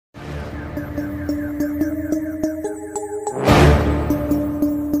What's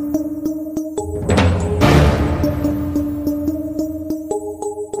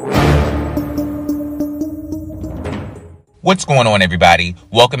going on, everybody?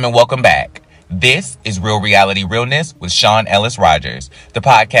 Welcome and welcome back. This is Real Reality Realness with Sean Ellis Rogers, the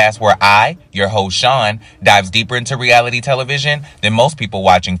podcast where I, your host Sean, dives deeper into reality television than most people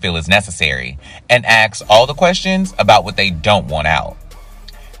watching feel is necessary and asks all the questions about what they don't want out.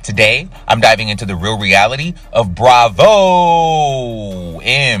 Today, I'm diving into the real reality of BRAVOOOMG.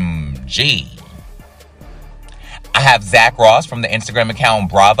 I have Zach Ross from the Instagram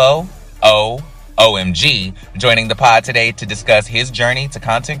account BRAVOOOMG joining the pod today to discuss his journey to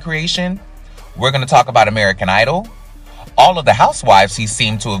content creation. We're going to talk about American Idol, all of the housewives he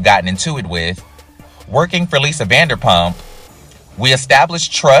seemed to have gotten into it with, working for Lisa Vanderpump, we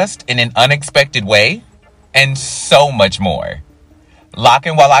established trust in an unexpected way, and so much more. Lock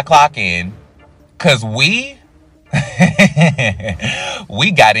in while I clock in, because we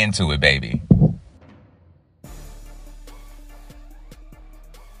got into it, baby.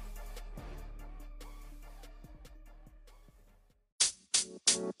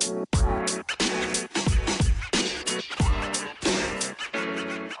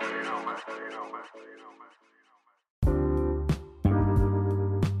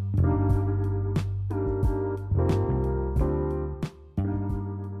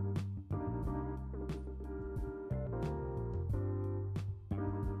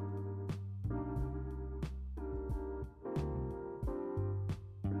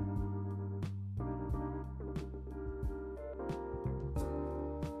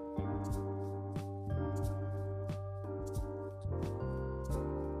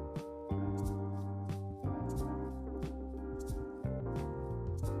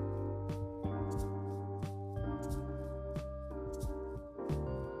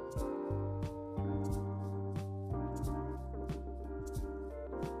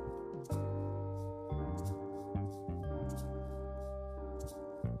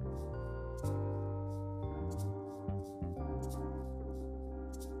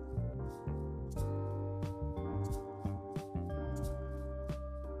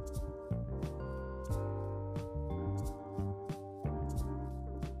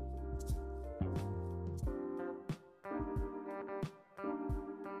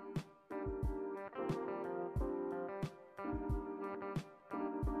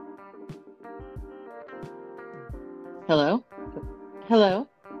 Hello? Hello?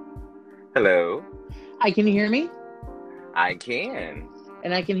 Hello. Hi, can you hear me? I can.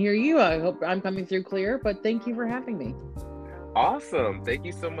 And I can hear you. I hope I'm coming through clear, but thank you for having me. Awesome. Thank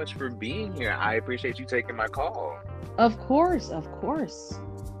you so much for being here. I appreciate you taking my call. Of course, of course.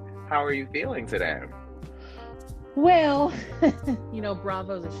 How are you feeling today? Well,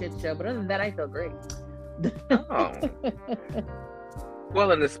 Bravo's a shit show, but other than that, I feel great. Oh.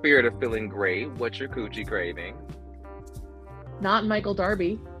 Well, in the spirit of feeling great, what's your coochie craving? Not Michael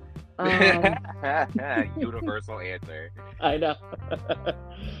Darby. Universal answer. I know.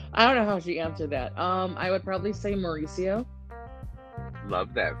 I don't know how she answered that. I would probably say Mauricio.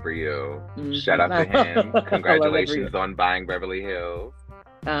 Love that for you. Mm-hmm. Shout out to him. Congratulations on buying Beverly Hills.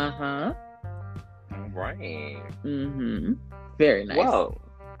 Uh-huh. All right. Mm-hmm. Very nice. Well,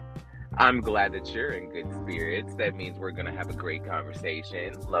 I'm glad that you're in good spirits. That means we're going to have a great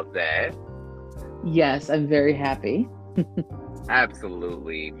conversation. Love that. Yes, I'm very happy.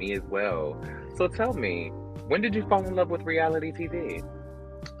 Absolutely. Me as well. So tell me, when did you fall in love with reality TV?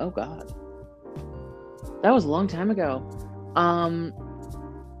 Oh, God. That was a long time ago.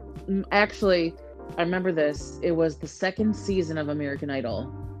 Actually, I remember this. It was the second season of American Idol.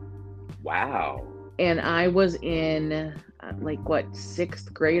 Wow. And I was in,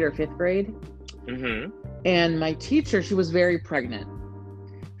 sixth grade or fifth grade? Mm-hmm. And my teacher, she was very pregnant.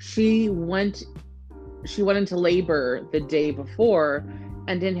 She went into labor the day before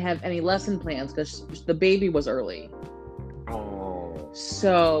and didn't have any lesson plans because the baby was early. Oh.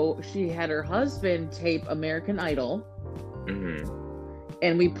 So she had her husband tape American Idol. Mm-hmm.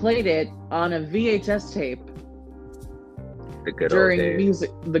 And we played it on a VHS tape. The good during old days.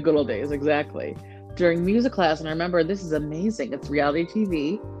 music, the good old days, exactly. During music class, and I remember, this is amazing. It's reality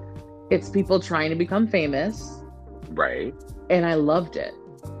TV. It's people trying to become famous. Right. And I loved it.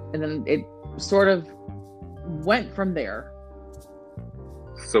 And then it sort of went from there.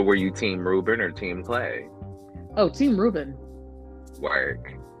 So were you Team Ruben or Team Clay? Oh, Team Ruben.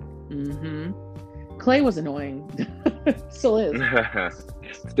 Work. Mm-hmm. Clay was annoying. Still is.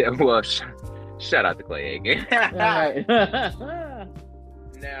 Well, shout out to Clay again. All right.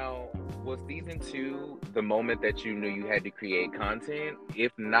 Now, was season 2 the moment that you knew you had to create content?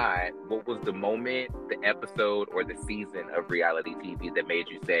 If not, what was the moment, the episode, or the season of reality TV that made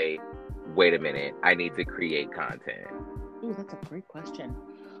you say, wait a minute, I need to create content? Ooh, that's a great question.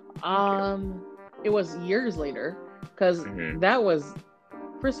 It was years later, because that was,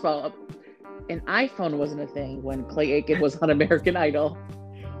 first of all, an iPhone wasn't a thing when Clay Aiken was on American Idol.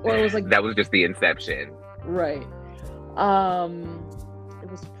 Or it was like... That was just the inception. Right. It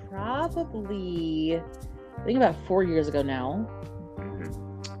was probably, I think about 4 years ago now.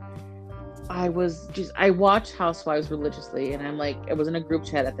 I watched Housewives religiously, and I was in a group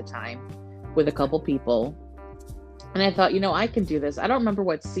chat at the time with a couple people. And I thought, I can do this. I don't remember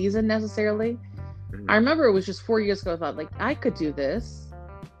what season necessarily. I remember it was just 4 years ago. I thought, I could do this.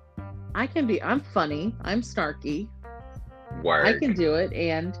 I'm funny. I'm snarky. Word. I can do it.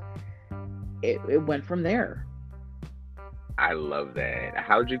 And it went from there. I love that.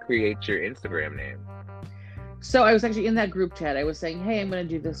 How'd you create your Instagram name? So I was actually in that group chat. I was saying, hey, I'm going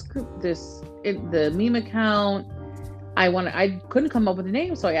to do the meme account. I couldn't come up with a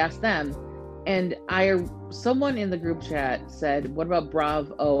name, so I asked them. And someone in the group chat said, what about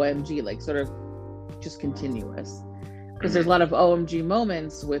BRAVOOMG? Like sort of just continuous. Because there's a lot of OMG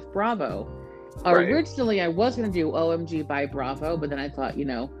moments with Bravo. Right. Originally, I was going to do OMG by Bravo, but then I thought,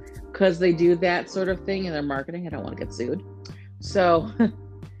 because they do that sort of thing in their marketing, I don't want to get sued. So,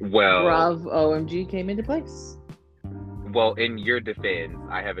 BRAVOOMG came into place. Well, in your defense,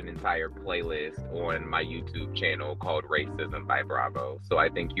 I have an entire playlist on my YouTube channel called Racism by Bravo. So I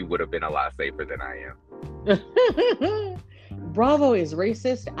think you would have been a lot safer than I am. Bravo is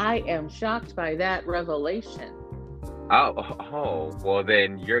racist. I am shocked by that revelation. Oh, well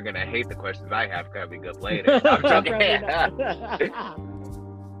then you're going to hate the questions I have coming up later. I'm joking.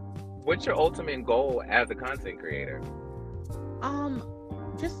 What's your ultimate goal as a content creator?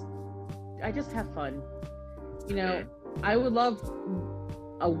 I just have fun. I would love,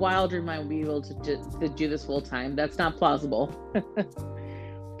 a wild dream I would be able to do this full time. That's not plausible.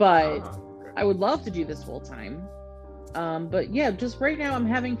 But I would love to do this full time. But yeah, just right now I'm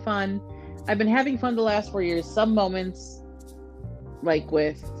having fun. I've been having fun the last 4 years. Some moments, like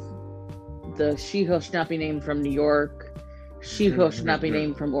with the she who should not be named from New York, she who should not be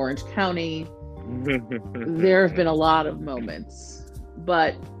named from Orange County. There have been a lot of moments,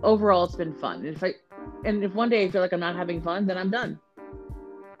 but overall it's been fun. If one day I feel like I'm not having fun, then I'm done.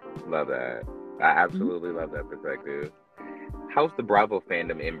 Love that. I absolutely love that perspective. How's the Bravo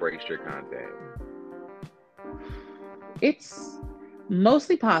fandom embraced your content? It's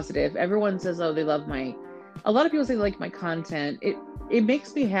mostly positive. Everyone says, oh, they love a lot of people say they like my content. It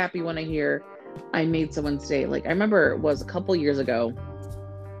makes me happy when I hear I made someone's day. Like, I remember it was a couple years ago,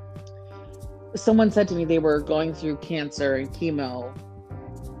 someone said to me they were going through cancer and chemo,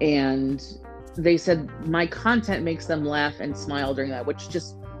 and they said my content makes them laugh and smile during that, which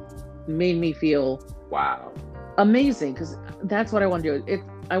just made me feel amazing, because that's what I want to do.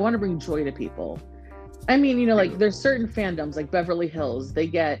 I want to bring joy to people. I mean, like there's certain fandoms like Beverly Hills, they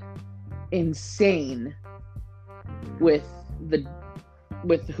get insane with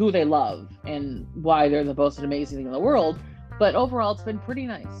who they love and why they're the most amazing thing in the world. But overall, it's been pretty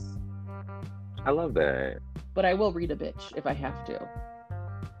nice. I love that. But I will read a bitch if I have to.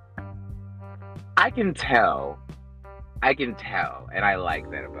 I can tell, and I like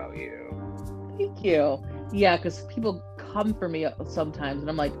that about you. Thank you. Yeah, because people come for me sometimes, and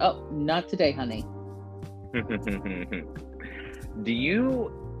I'm like, oh, not today, honey. Do you,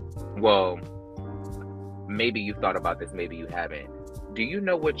 well, maybe you've thought about this, maybe you haven't. Do you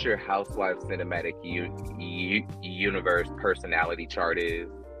know what your Housewives Cinematic Universe personality chart is?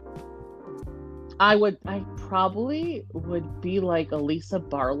 I probably would be like a Lisa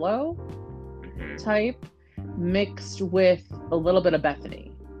Barlow type, mixed with a little bit of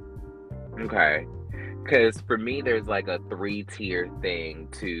Bethany. Okay. Because for me, there's like a 3-tier thing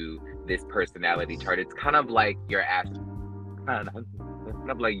to this personality chart. It's kind of like your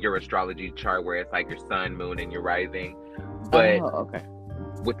astrology chart, where it's like your sun, moon, and your rising. But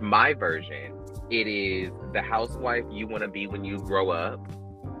with my version, it is the housewife you want to be when you grow up,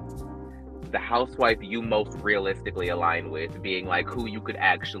 the housewife you most realistically align with, being like who you could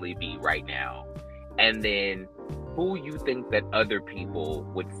actually be right now, and then who you think that other people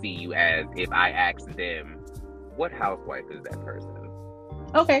would see you as if I asked them, what housewife is that person?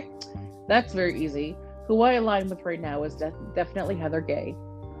 Okay, that's very easy. Who I align with right now is definitely Heather Gay.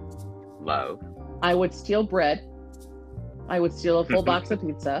 Love. I would steal bread. I would steal a full box of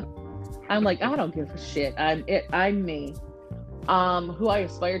pizza. I'm like, I don't give a shit. I'm me. Who I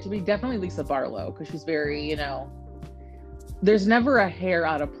aspire to be, definitely Lisa Barlow, because she's very, there's never a hair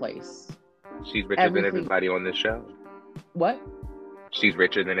out of place. She's richer than Everything. everybody on this show. What? She's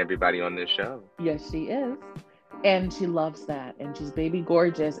richer than everybody on this show. Yes, she is. And she loves that. And she's baby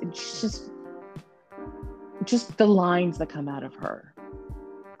gorgeous. And she's just the lines that come out of her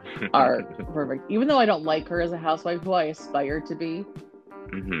are perfect. Even though I don't like her as a housewife, who I aspire to be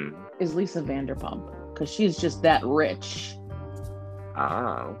is Lisa Vanderpump. Because she's just that rich.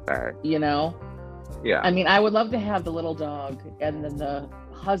 Ah, okay. You know? Yeah. I mean, I would love to have the little dog and then the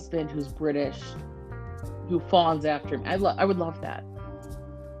husband who's British who fawns after him. I would love that.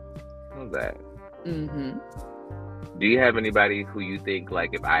 Love that. Mm-hmm. Do you have anybody who you think,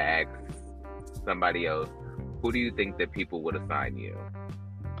 like, if I ask somebody else, who do you think that people would assign you?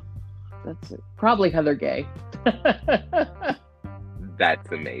 That's it. Probably Heather Gay.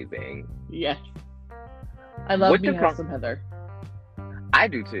 That's amazing. Yes. I love me some Heather. I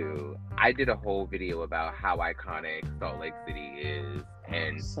do too. I did a whole video about how iconic Salt Lake City is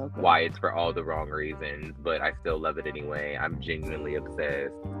and why it's for all the wrong reasons, but I still love it anyway. I'm genuinely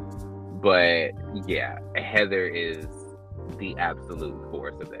obsessed. But yeah, Heather is the absolute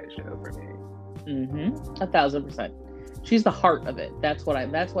force of that show for me. 1,000%. She's the heart of it. That's what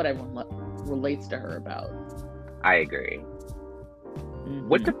everyone relates to her about. I agree.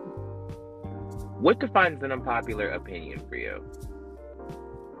 What defines an unpopular opinion for you?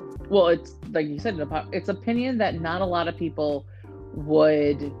 Well, it's like you said, it's opinion that not a lot of people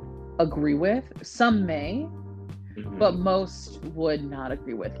would agree with. Some may, but most would not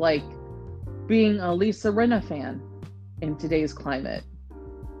agree with. Like being a Lisa Rinna fan in today's climate.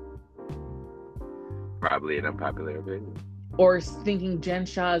 Probably an unpopular opinion. Or thinking Jen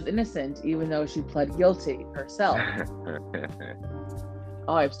Shah is innocent, even though she pled guilty herself.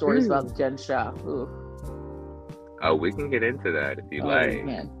 Oh, I have stories about Jen Shah. Ooh. Oh, we can get into that if you like.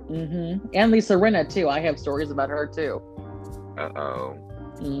 Man. And Lisa Rinna, too. I have stories about her, too. Uh-oh.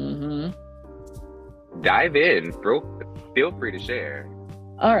 Dive in. Feel free to share.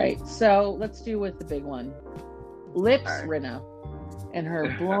 All right. So let's do with the big one. Lips Rinna and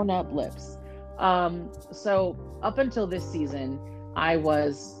her blown up lips. So up until this season,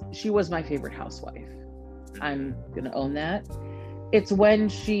 she was my favorite housewife. I'm going to own that. It's when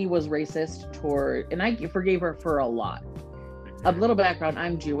she was racist and I forgave her for a lot. A little background,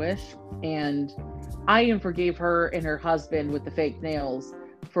 I'm Jewish, and I even forgave her and her husband with the fake nails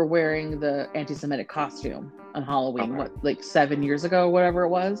for wearing the anti-Semitic costume on Halloween, 7 years ago, whatever it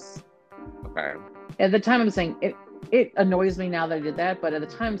was. Okay. At the time, I'm saying, it annoys me now that I did that, but at the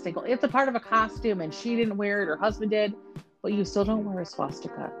time, I'm saying, well, it's a part of a costume, and she didn't wear it, her husband did, but you still don't wear a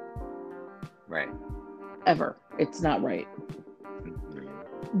swastika. Right. Ever. It's not right.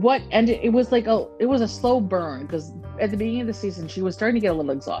 It was a slow burn, because at the beginning of the season she was starting to get a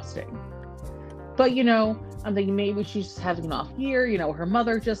little exhausting, but I'm thinking maybe she's just having an off year. Her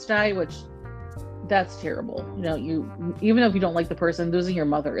mother just died, which that's terrible. Even if you don't like the person, losing your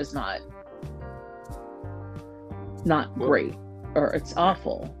mother is not great, or it's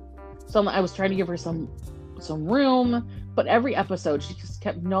awful. So I was trying to give her some room, but every episode she just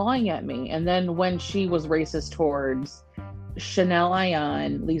kept gnawing at me. And then when she was racist towards Chanel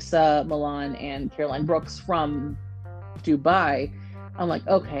Ayan, Lisa Milan, and Caroline Brooks from Dubai, I'm like,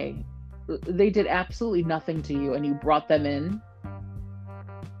 okay, they did absolutely nothing to you and you brought them in.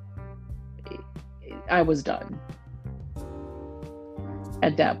 I was done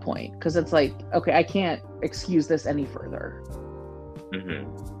at that point, because it's like, okay, I can't excuse this any further.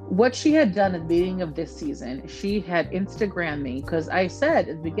 What she had done at the beginning of this season, she had Instagrammed me, because I said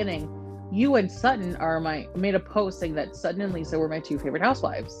at the beginning, you and Sutton made a post saying that Sutton and Lisa were my two favorite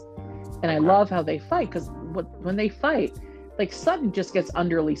housewives. And I love how they fight, because when they fight, like, Sutton just gets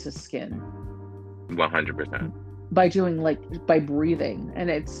under Lisa's skin. 100%. By breathing. And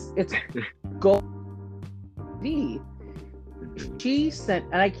it's gold. She sent,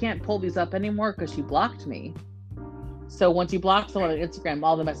 and I can't pull these up anymore because she blocked me. So once you block someone on Instagram,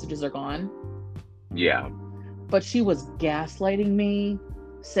 all the messages are gone. Yeah. But she was gaslighting me,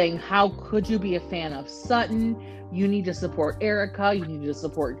 saying, how could you be a fan of Sutton? You need to support Erica. You need to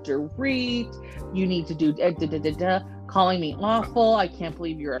support Dorit. You need to do calling me awful. I can't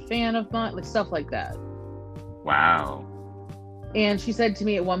believe you're a fan of mine. Like, stuff like that. Wow. And she said to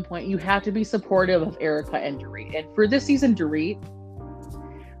me at one point, you have to be supportive of Erica and Dorit. And for this season, Dorit,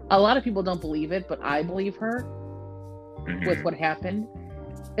 a lot of people don't believe it, but I believe her with what happened.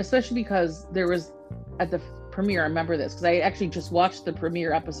 Especially because there was, at the premiere, I remember this, because I actually just watched the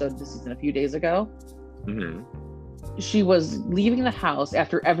premiere episode this season a few days ago. She was leaving the house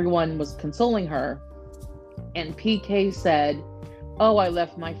after everyone was consoling her, and PK said, oh, I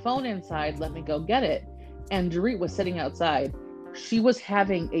left my phone inside, let me go get it. And Dorit was sitting outside, she was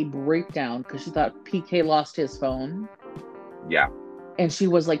having a breakdown because she thought PK lost his phone. Yeah. And she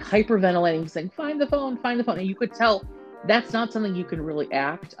was like hyperventilating, saying, find the phone. And you could tell that's not something you can really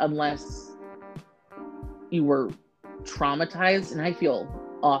act unless you were traumatized. And I feel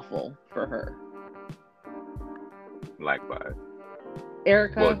awful for her. Likewise.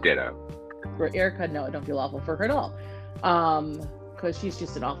 Erica. Well, ditto. For Erica, no, I don't feel awful for her at all. Because she's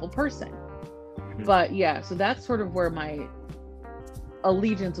just an awful person. But yeah, so that's sort of where my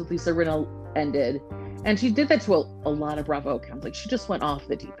allegiance with Lisa Rinna ended. And she did that to a lot of Bravo accounts. Like, she just went off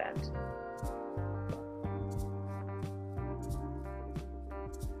the deep end.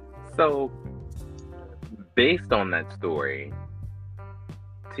 So, based on that story,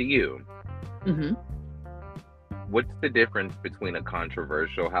 to you, what's the difference between a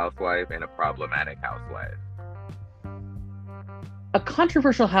controversial housewife and a problematic housewife? A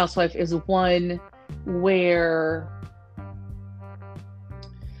controversial housewife is one where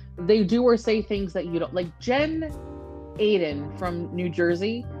they do or say things that you don't like. Jen Aiden from New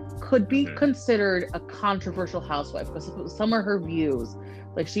Jersey could be considered a controversial housewife because some of her views,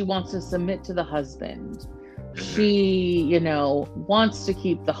 like she wants to submit to the husband. She, wants to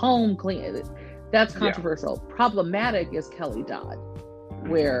keep the home clean. That's controversial. Yeah. Problematic is Kelly Dodd,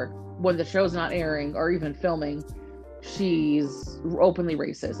 where when the show's not airing or even filming, she's openly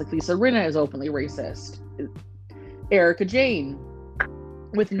racist. Like Lisa Rinna is openly racist. Erica Jane,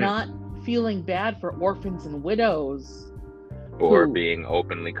 with not feeling bad for orphans and widows. Or being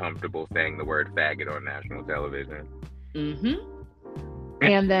openly comfortable saying the word faggot on national television.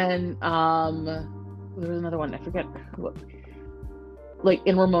 And then, there was another one, I forget. Like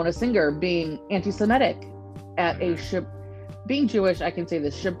in Ramona Singer being anti-Semitic at being Jewish, I can say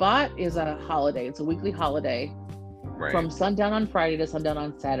this. Shabbat is a holiday. It's a weekly holiday from sundown on Friday to sundown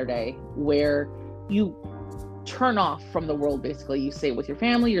on Saturday, where you turn off from the world. Basically, you stay with your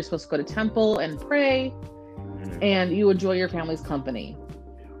family. You're supposed to go to temple and pray, and you enjoy your family's company.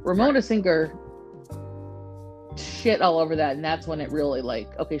 Ramona Singer shit all over that, and that's when it really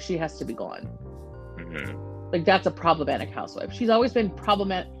okay, she has to be gone. Like, that's a problematic housewife. She's always been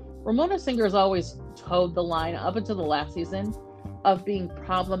problematic. Ramona Singer has always towed the line up until the last season of being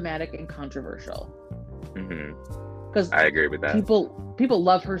problematic and controversial. Because I agree with that. People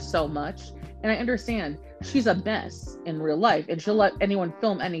love her so much, and I understand she's a mess in real life, and she'll let anyone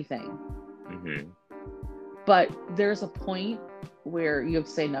film anything. But there's a point where you have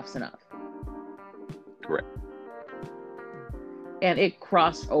to say enough's enough. Correct. And it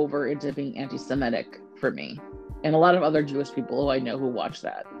crossed over into being anti-Semitic for me, and a lot of other Jewish people who I know who watch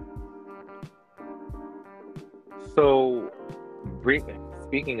that. So,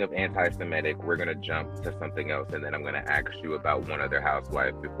 speaking of anti-Semitic, we're going to jump to something else, and then I'm going to ask you about one other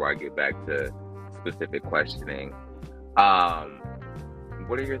housewife before I get back to specific questioning.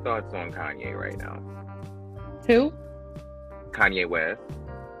 What are your thoughts on Kanye right now? Who? Kanye West.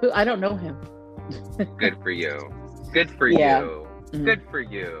 Who? I don't know him. Good for you. Good for you. Good for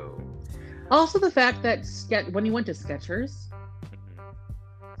you. Also, the fact that when he went to Skechers,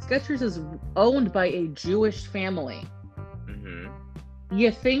 Skechers is owned by a Jewish family.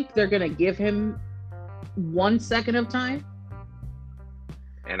 You think they're going to give him 1 second of time?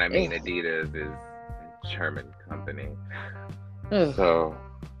 And I mean, Adidas is a German company. So,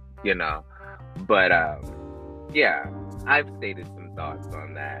 but yeah, I've stated some thoughts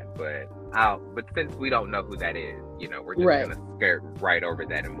on that, but since we don't know who that is, we're just going to skirt right over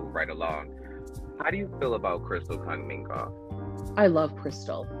that and move right along. How do you feel about Crystal Kung Minkoff? I love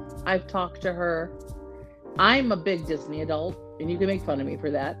Crystal. I've talked to her. I'm a big Disney adult, and you can make fun of me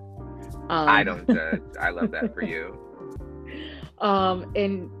for that. I don't judge. I love that for you.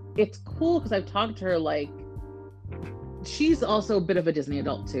 And it's cool because I've talked to her, she's also a bit of a Disney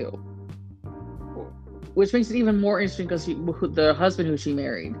adult too. Cool. Which makes it even more interesting because the husband who she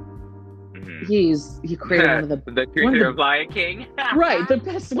married, he created one of the creator of Lion King. Right,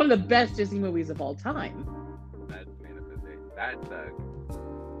 one of the best Disney movies of all time. That's manifestation. That's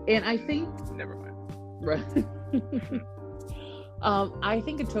and I think never mind. Right. I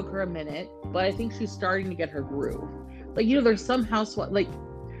think it took her a minute, but I think she's starting to get her groove. There's some housewife,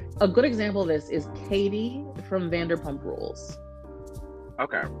 a good example of this is Katie from Vanderpump Rules.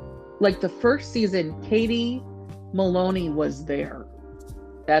 Okay. The first season, Katie Maloney was there.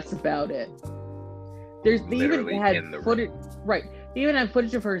 That's about it. They even had footage, right? They even had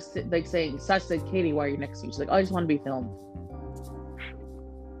footage of her saying, "Such said, Katie, why are you next to me?" She's like, "Oh, I just want to be filmed."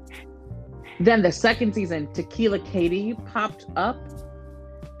 Then the second season, Tequila Katie popped up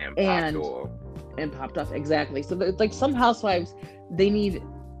and popped off, exactly. So some housewives, they need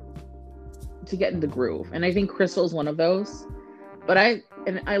to get in the groove, and I think Crystal's one of those. But I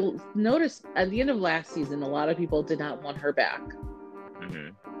noticed at the end of last season, a lot of people did not want her back. Mm-hmm.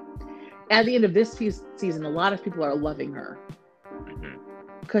 At the end of this season, a lot of people are loving her.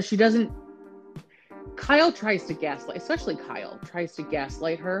 Because she doesn't... Kyle tries to gaslight, especially Kyle, tries to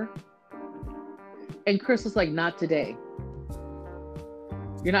gaslight her. And Chris was like, not today.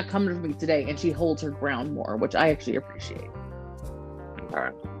 You're not coming for me today. And she holds her ground more, which I actually appreciate. Okay.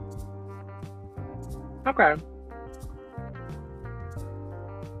 Okay.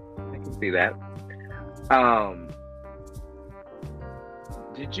 I can see that.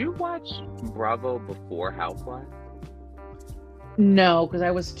 Did you watch Bravo before Housewives? No, because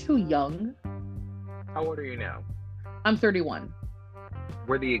I was too young. How old are you now? I'm 31.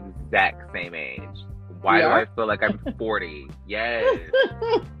 We're the exact same age. Why do I feel like I'm 40? Yes.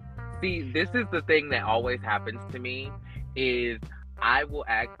 See, this is the thing that always happens to me is I will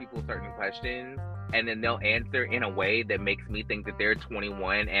ask people certain questions and then they'll answer in a way that makes me think that they're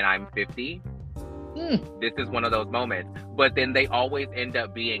 21 and I'm 50. This is one of those moments. But then they always end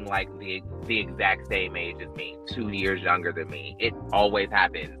up being like the exact same age as me, 2 years younger than me. It always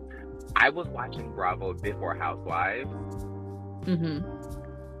happens. I was watching Bravo before Housewives.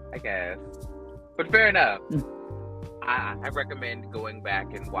 I guess. But fair enough. I recommend going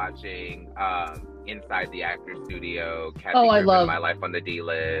back and watching Inside the Actors Studio, Kathy Griffin, My Life on the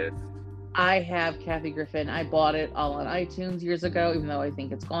D-List. I have Kathy Griffin. I bought it all on iTunes years ago, even though I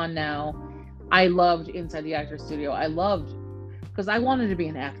think it's gone now. I loved Inside the Actors Studio. Because I wanted to be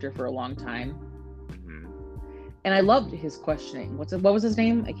an actor for a long time. And I loved his questioning. What was his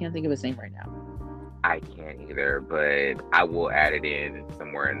name? I can't think of his name right now. I can't either, but I will add it in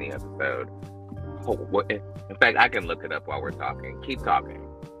somewhere in the episode. In fact, I can look it up while we're talking. Keep talking.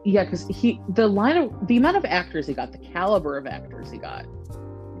 Yeah, because the amount of actors he got, the caliber of actors he got.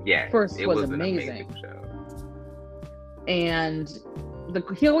 Yeah, first it was an amazing show. And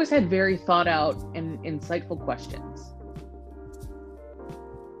he always had very thought out and insightful questions,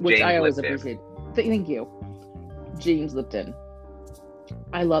 which James I always Lipton. appreciate. Thank you, James Lipton.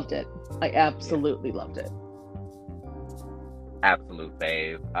 I loved it. I absolutely loved it. Absolute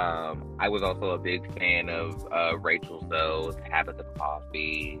fave. I was also a big fan of Rachel Zoe's Tabitha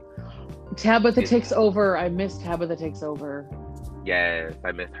Coffee. Tabitha Takes Over. I miss Tabitha Takes Over. Yes,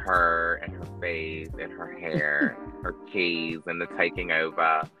 I miss her and her face and her hair, her keys and the taking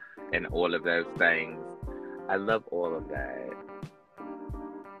over and all of those things. I love all of that.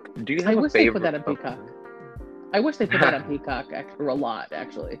 Do you have a favorite? They put that on Peacock. I wish they put that on Peacock a lot,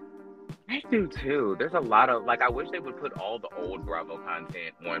 actually. I do too. There's a lot of I wish they would put all the old Bravo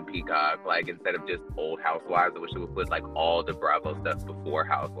content on Peacock. Instead of just old Housewives, I wish they would put all the Bravo stuff before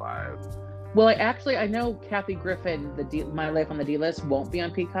Housewives. Well, I know Kathy Griffin, My Life on the D-List, won't be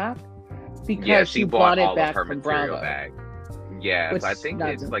on Peacock because she bought it back from Bravo. Yeah, so I think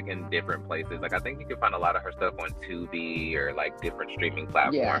it's in different places. I think you can find a lot of her stuff on Tubi or different streaming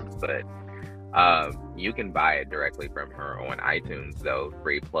platforms, but you can buy it directly from her on iTunes. Though,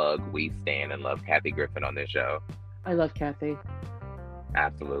 free plug. We stand and love Kathy Griffin on this show. I love Kathy.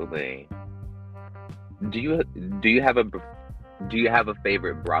 Absolutely. Do you have a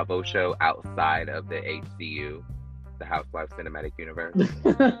favorite Bravo show outside of the HCU, the Housewives Cinematic Universe?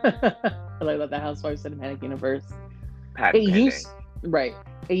 I love the Housewives Cinematic Universe. It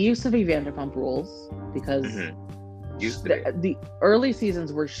used to be Vanderpump Rules because the early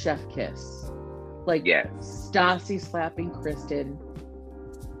seasons were chef kiss. Stassi slapping Kristen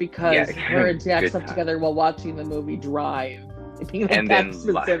because her and Jack slept together while watching the movie Drive. And then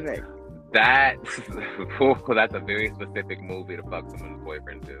specific. That's a very specific movie to fuck someone's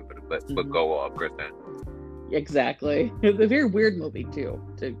boyfriend to. But go off, Kristen. Exactly. It's a very weird movie too.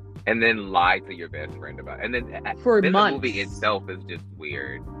 And then lie to your best friend about it. And then months. The movie itself is just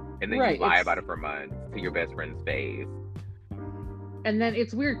weird. And then you lie about it for months to your best friend's face. And then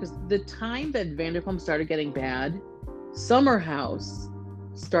it's weird because the time that Vanderpump started getting bad, Summer House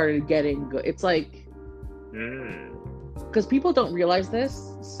started getting good. It's because people don't realize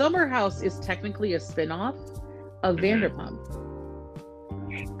this, Summer House is technically a spin-off of Vanderpump.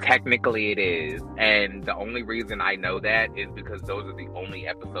 Technically it is. And the only reason I know that is because those are the only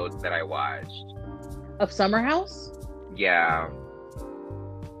episodes that I watched. Of Summer House? Yeah.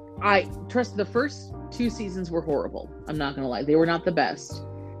 I trust the first 2 seasons were horrible. I'm not going to lie. They were not the best.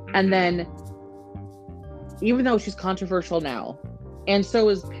 And then, even though she's controversial now, and so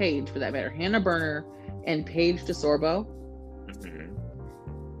is Paige for that matter, Hannah Berner and Paige DeSorbo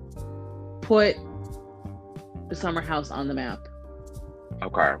put the Summer House on the map.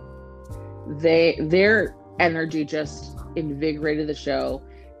 Okay. Their energy just invigorated the show,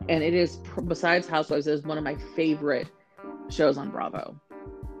 and it is, besides Housewives, it is one of my favorite shows on Bravo.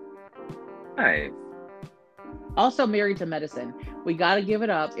 Nice. Also, Married to Medicine. We got to give it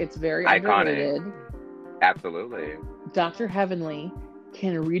up. It's very Iconic. underrated. Absolutely. Dr. Heavenly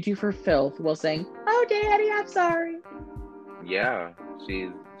can read you for filth while saying, "Oh, Daddy, I'm sorry." Yeah,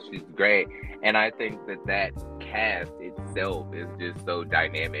 she's great, and I think that cast itself is just so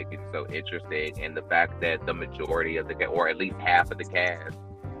dynamic and so interesting, and the fact that the majority of or at least half of the cast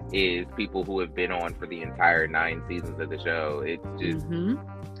is people who have been on for the entire 9 seasons of the show. It's just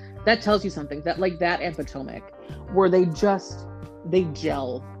that tells you something. That like that and Potomac, where they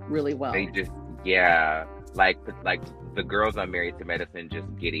gel really well. They just like the girls on Married to Medicine just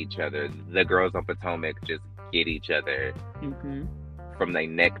get each other. The girls on Potomac just get each other from their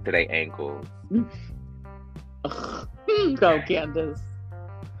neck to their ankles. Go, Candace.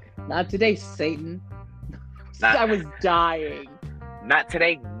 Not today, Satan. I was dying. Not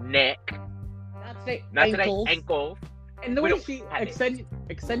today, neck. Not today, ankles. ankles. And the way she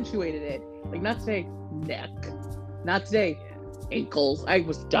accentuated it, like not today, neck. Not today, ankles. I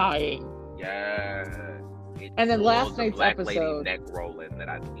was dying. Yeah. And then last night's black episode, lady neck rolling that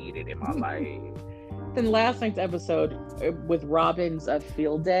I needed in my life. Then last night's episode with Robin's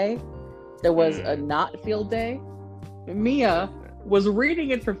field day, there was a not field day. Mia was reading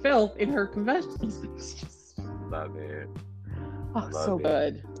it for filth in her confessions. Love it. Oh, so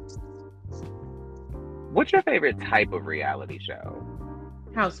good. What's your favorite type of reality show?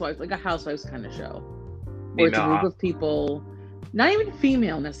 Housewives, like a Housewives kind of show, where it's a group of people. Not even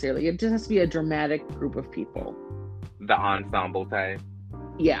female necessarily. It just has to be a dramatic group of people. The ensemble type?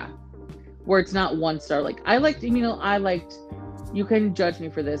 Yeah. Where it's not one star. Like, you can judge me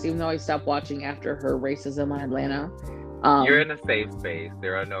for this, even though I stopped watching after her racism on Atlanta. You're in a safe space.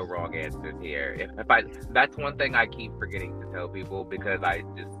 There are no wrong answers here. That's one thing I keep forgetting to tell people, because I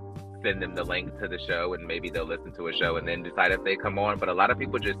just send them the link to the show and maybe they'll listen to a show and then decide if they come on. But a lot of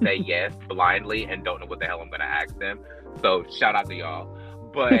people just say yes blindly and don't know what the hell I'm going to ask them. So shout out to y'all.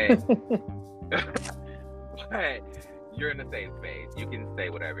 But you're in a safe space. You can say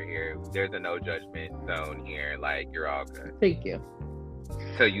whatever here. There's a no judgment zone here. Like, you're all good. Thank you.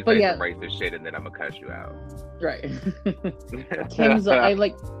 So you say some racist shit and then I'm gonna cuss you out. Right. Kim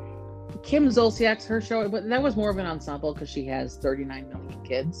Zolciak's her show, but that was more of an ensemble because she has 39 million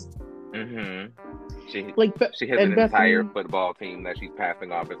kids. She has an entire football team that she's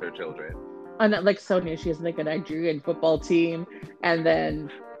passing off as her children. And like Sonia, she has like a Nigerian football team, and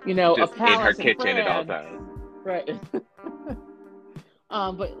then just a palace in her kitchen France. at all times. Right.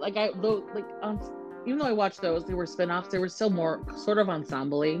 But even though I watched those, they were spinoffs. They were still more sort of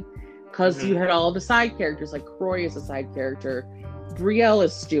ensemble-y, because you had all the side characters. Like Croy is a side character, Brielle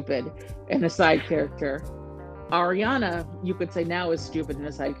is stupid and a side character. Ariana, you could say now, is stupid and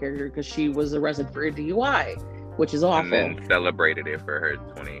a side character because she was arrested for a DUI, which is awful. And then celebrated it for her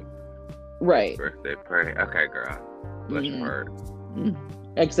 20th birthday party. Okay, girl. Bless your heart.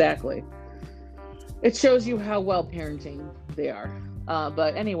 Exactly. It shows you how well parenting they are.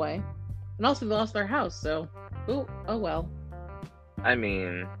 But anyway, and also they lost their house, so oh well. I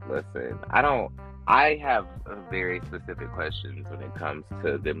mean, listen, I have very specific questions when it comes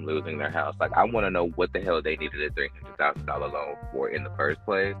to them losing their house. Like, I want to know what the hell they needed a $300,000 loan for in the first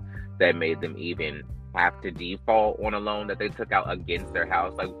place that made them even have to default on a loan that they took out against their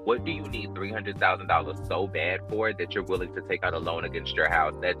house. Like, what do you need $300,000 so bad for that you're willing to take out a loan against your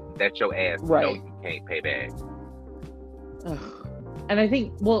house that your ass know you can't pay back? Ugh. And I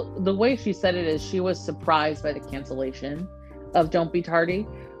think, the way she said it is she was surprised by the cancellation of Don't Be Tardy.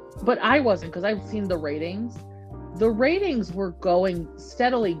 But I wasn't, because I've seen the ratings. The ratings were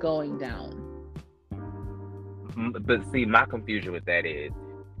steadily going down. But see, my confusion with that is,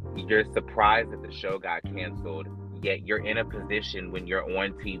 you're surprised that the show got canceled, yet you're in a position when you're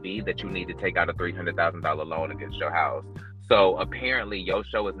on TV that you need to take out a $300,000 loan against your house. So apparently your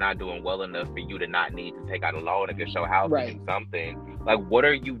show is not doing well enough for you to not need to take out a loan against your house and do something. Like, what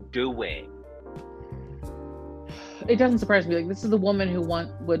are you doing? It doesn't surprise me. Like, this is the woman who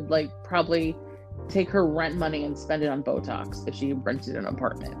would like probably take her rent money and spend it on Botox if she rented an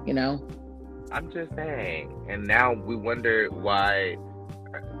apartment, I'm just saying. And now we wonder why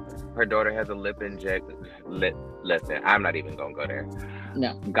her daughter has a lip inject. Listen, I'm not even gonna go there.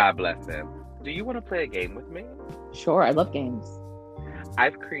 No. God bless them. Do you want to play a game with me? Sure, I love games.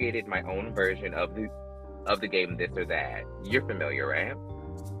 I've created my own version of the game This or That. You're familiar, right?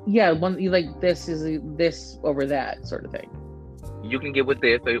 Yeah, one you like this is this over that sort of thing. You can get with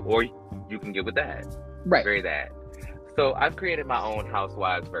this or you can get with that. Right. Very that. So I've created my own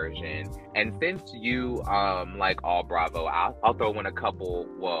Housewives version, and since you like all Bravo, I'll throw in a couple.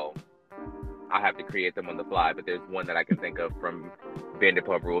 Well, I have to create them on the fly, but there's one that I can think of from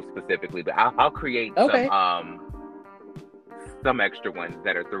Vanderpump Rules specifically. But I'll create some extra ones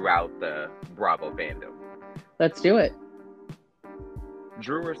that are throughout the Bravo fandom. Let's do it.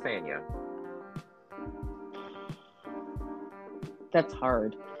 Drew or Sanya? That's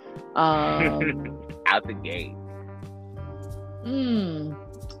hard. Out the gate.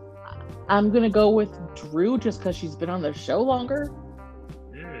 I'm gonna go with Drew just because she's been on the show longer.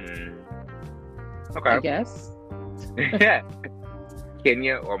 Okay. I guess. Yeah.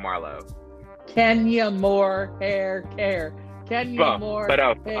 Kenya or Marlo? Kenya more hair care. Kenya more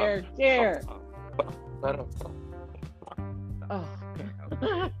hair care. Oh,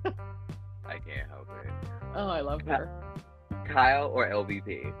 I can't help it. Oh, I love her. Kyle or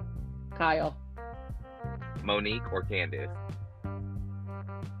LVP? Kyle. Monique or Candace?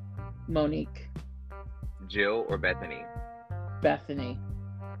 Monique. Jill or Bethany? Bethany.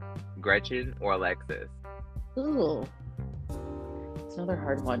 Gretchen or Alexis? Ooh. It's another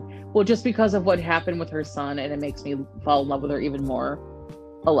hard one. Well, just because of what happened with her son, and it makes me fall in love with her even more.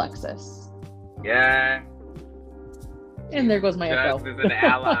 Alexis. Yeah. And there goes my echo. Just as an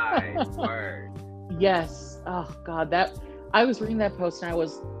ally. Word. Yes. Oh God, I was reading that post and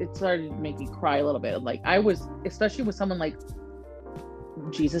it started to make me cry a little bit. Like especially with someone like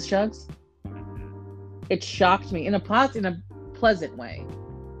Jesus Jugs. It shocked me in a pleasant way.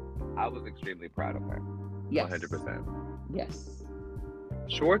 I was extremely proud of her. Yes. 100%. Yes.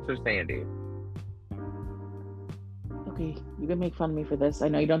 Schwartz or Sandy? Okay, you can make fun of me for this. I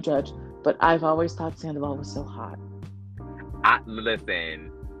know you don't judge, but I've always thought Sandoval was so hot.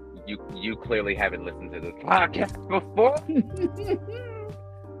 Listen, you clearly haven't listened to this podcast before.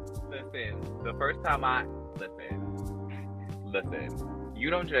 Listen, the first time listen, you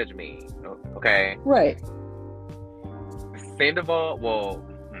don't judge me, okay? Right. Sandoval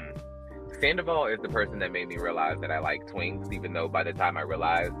is the person that made me realize that I like twinks, even though by the time I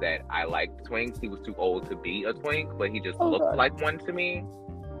realized that I liked twinks, he was too old to be a twink, but he just looked like one to me.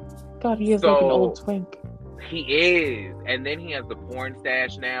 God, he is like an old twink. He is. And then he has the porn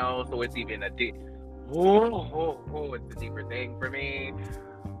stash now, so it's even it's a deeper thing for me.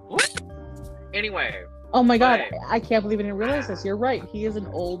 Anyway. Oh my God, I can't believe I didn't realize this. You're right. He is an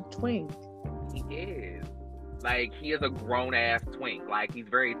old twink. He is. Like, he is a grown-ass twink. Like, he's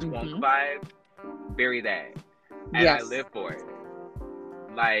very twunk vibe. Very that. And yes. I live for it.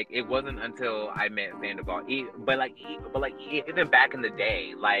 Like, it wasn't until I met Sandoval. But even back in the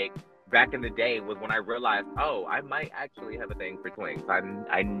day, was when I realized, I might actually have a thing for twinks.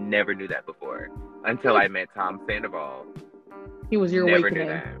 I never knew that before. Until I met Tom Sandoval. He was your awakening.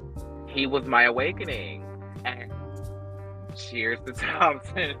 Never knew that. He was my awakening. And cheers to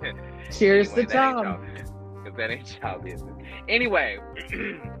Thompson. Cheers to Tom. Because that ain't y'all business. Anyway.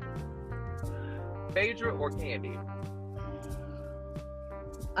 Phaedra or Candy?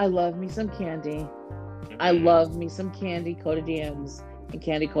 I love me some Candy. I love me some candy-coated yams and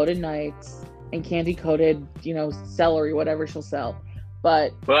candy-coated nights and candy-coated, celery, whatever she'll sell.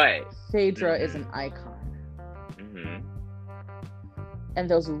 But Phaedra is an icon. And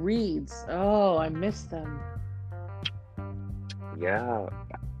those reeds, I miss them. Yeah.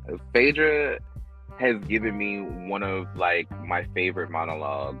 Phaedra has given me one of my favorite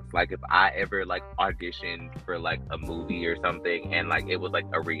monologues. Like, if I ever auditioned for a movie or something and it was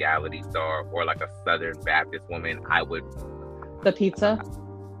a reality star or a Southern Baptist woman, I would the pizza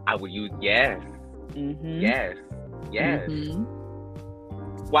use yes. Yes.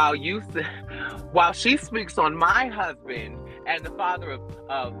 While she speaks on my husband and the father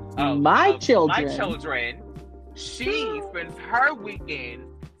of my children, she spends her weekend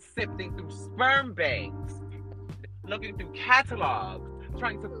sifting through sperm banks, looking through catalogs,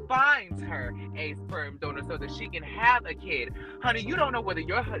 trying to find her a sperm donor so that she can have a kid. Honey, you don't know whether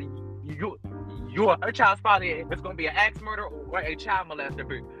your child's father is going to be an axe murderer or a child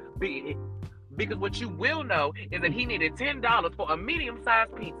molester. Because what you will know is that he needed $10 for a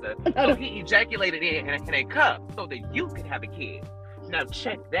medium-sized pizza, so he ejaculated in a cup so that you could have a kid. Now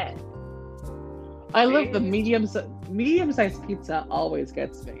check that. I love the medium-sized pizza. Always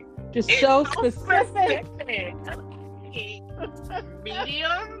gets me. Just so specific.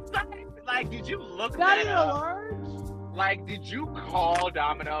 Medium size? Did you look Not that even up? Large? Did you call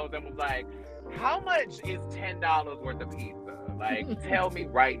Domino's and was how much is $10 worth of pizza? Tell me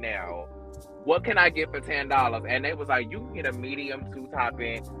right now. What can I get for $10? And they was you can get a medium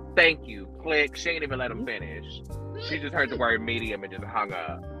 2-topping. Thank you. Click. She ain't even let them finish. She just heard the word medium and just hung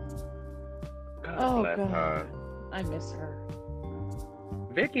up. God bless her. I miss her.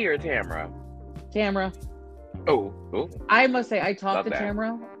 Vicky or Tamra? Tamra. Oh. I must say, I talked to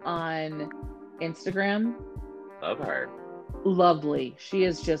Tamra on Instagram. Love her. Lovely. She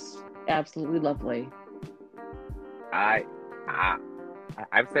is just absolutely lovely.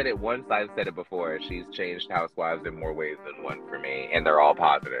 I've said it once, I've said it before. She's changed Housewives in more ways than one for me, and they're all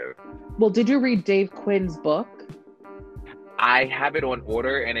positive. Well, did you read Dave Quinn's book? I have it on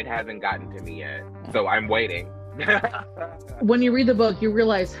order, and it hasn't gotten to me yet, so I'm waiting. When you read the book, you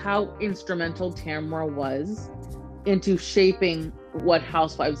realize how instrumental Tamra was into shaping what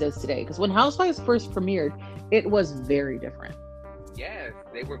Housewives is today. Because when Housewives first premiered, it was very different. Yes,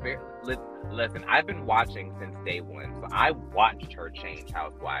 they were very... Listen, I've been watching since day one, so I watched her change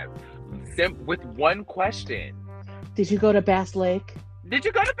Housewives with one question. Did you go to Bass Lake? Did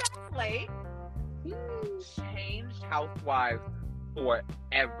you go to Bass Lake? Changed Housewives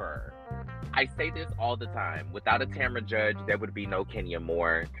forever. I say this all the time. Without a Tamra Judge, there would be no Kenya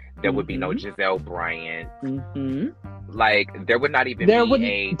Moore. There would be no Giselle Bryant. Like, there would not even be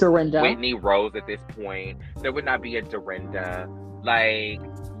a Dorinda. Whitney Rose at this point. There would not be a Dorinda. Like,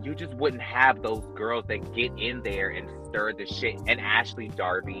 you just wouldn't have those girls that get in there and stir the shit. And Ashley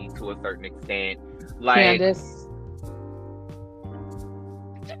Darby, to a certain extent. Like, Candace.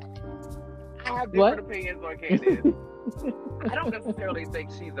 I have different opinions on Candace. I don't necessarily think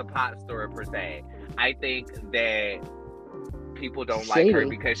she's a pot stirrer per se. I think that people don't like her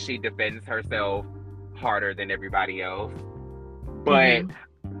because she defends herself harder than everybody else. But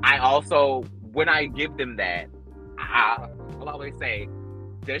I also, when I give them that, I'll always say,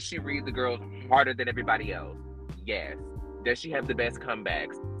 does she read the girls harder than everybody else? Yes. Does she have the best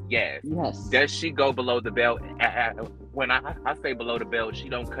comebacks? Yes. Does she go below the belt? When I say below the belt, she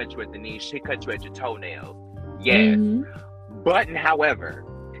don't cut you at the knees. She cuts you at your toenails. Yes. But, however,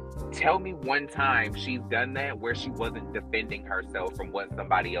 tell me one time she's done that where she wasn't defending herself from what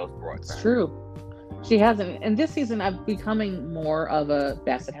somebody else brought to her. It's true. She hasn't. And this season, I'm becoming more of a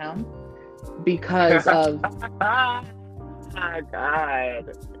Basset Hound because of... Oh, my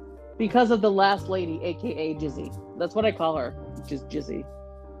God. Because of the last lady, a.k.a. Jizzy. That's what I call her. Just Jizzy.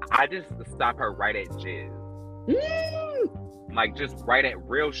 I just stop her right at Jizz. Like, just right at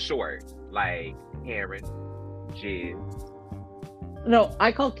real short. Like, Karen, Jizz. No,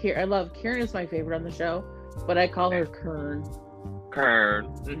 I call Karen. I love Karen is my favorite on the show, but I call her Kern. Kern.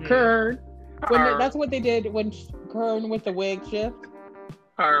 Kern. That's what they did when Kern with the wig shift.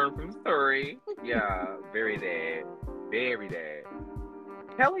 Kern from Surrey. Yeah, very dead. Very dead.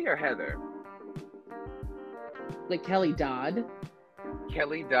 Kelly or Heather? Like Kelly Dodd.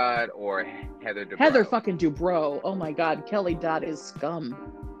 Kelly Dodd or Heather Dubrow? Heather fucking Dubrow. Oh my God, Kelly Dodd is scum.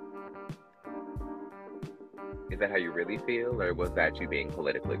 Is that how you really feel, or was that you being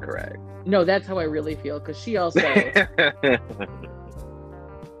politically correct? No, that's how I really feel, because she also...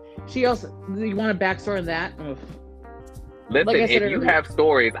 You want a backstory on that? Ugh. Listen, like if you have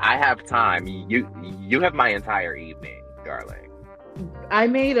stories, I have time. You have my entire evening, darling. I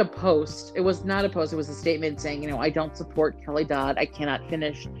made a post. It was not a post. It was a statement saying, I don't support Kelly Dodd. I cannot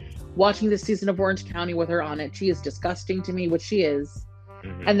finish watching this season of Orange County with her on it. She is disgusting to me, which she is.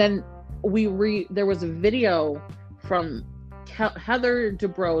 And then there was a video from Heather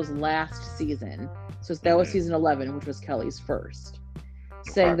Dubrow's last season. So that was season 11, which was Kelly's first.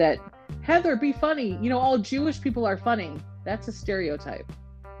 Saying that, Heather, be funny. All Jewish people are funny. That's a stereotype.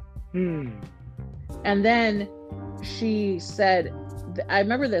 And then she said, I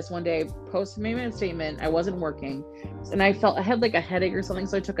remember this one day, made a statement. I wasn't working. And I had like a headache or something.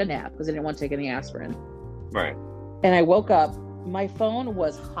 So I took a nap because I didn't want to take any aspirin. Right. And I woke up. My phone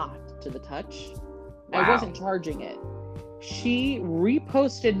was hot to the touch. Wow. I wasn't charging it. She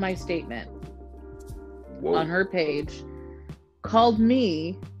reposted my statement on her page, called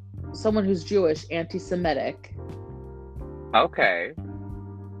me, someone who's Jewish, anti-Semitic. Okay.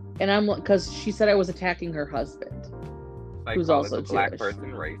 And because she said I was attacking her husband, like, who's also a Jewish. Black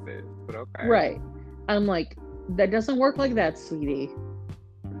person racist, but okay. Right. I'm like, that doesn't work like that, sweetie.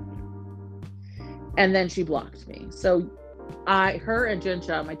 And then she blocked me. So her and Jen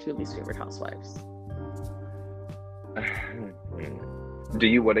Shah are my two least favorite housewives. Do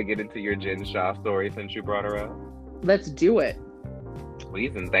you want to get into your Jen Shah story since you brought her up? Let's do it.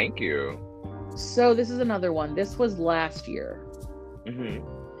 Please and thank you. So this is another one. This was last year.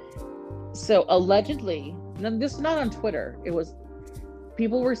 So allegedly, this is not on Twitter. It was,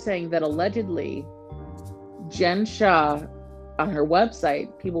 people were saying that allegedly Jen Shah, on her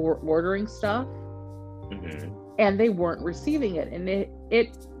website, people were ordering stuff and they weren't receiving it. And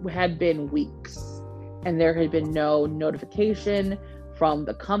it had been weeks and there had been no notification from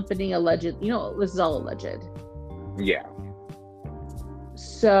the company. Alleged, this is all alleged. Yeah.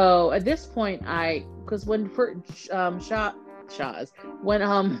 So at this point,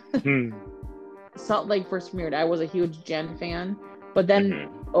 Salt Lake first premiered, I was a huge Jen fan. But then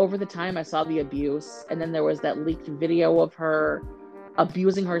over the time, I saw the abuse. And then there was that leaked video of her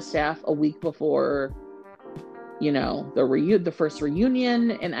abusing her staff a week before, you know, the first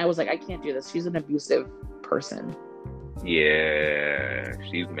reunion. And I was like, I can't do this. She's an abusive person. Yeah,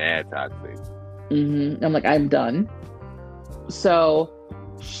 she's mad toxic. I'm like, I'm done. So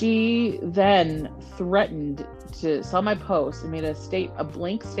she then threatened to saw my post and made a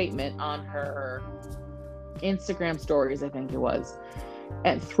blank statement on her Instagram stories, I think it was,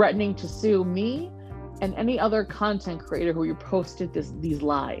 and threatening to sue me and any other content creator who posted these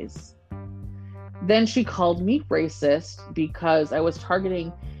lies. Then she called me racist because I was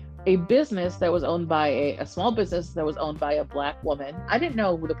targeting a business that was owned by a small business that was owned by a Black woman. I didn't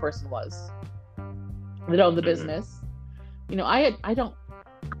know who the person was that owned the business. You know, I don't.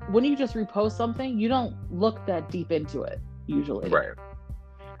 When you just repost something, you don't look that deep into it usually. Right.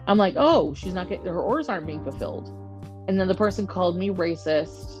 I'm like, oh, she's not getting, her orders aren't being fulfilled. And then the person called me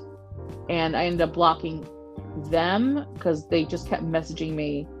racist, and I ended up blocking them because they just kept messaging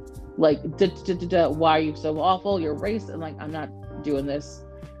me like, why are you so awful? You're racist. And like, I'm not doing this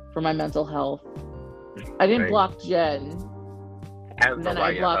for my mental health. I didn't block Jen. As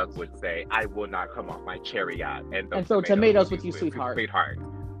Mariah Hug would say, I will not come off my chariot and throw tomatoes with you, sweetheart.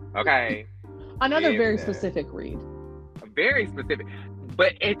 Okay. Another very specific read. Very specific.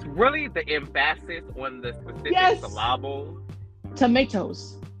 But it's really the emphasis on the specific syllables.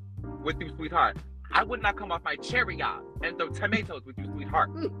 Tomatoes. With you, sweetheart. I would not come off my chariot and throw tomatoes with you,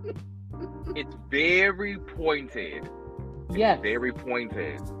 sweetheart. It's very pointed. Yes. Very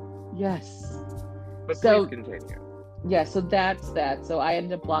pointed. Yes. But please continue. Yeah, so that's that. So I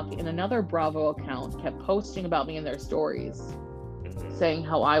ended up blocking, and another Bravo account kept posting about me in their stories, saying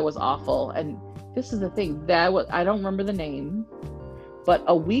how I was awful. And this is the thing, I don't remember the name, but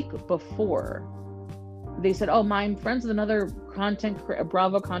a week before, they said, oh, my friend's with another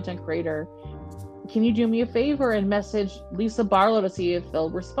Bravo content creator. Can you do me a favor and message Lisa Barlow to see if they'll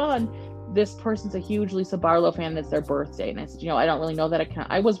respond? This person's a huge Lisa Barlow fan. It's their birthday. And I said, I don't really know that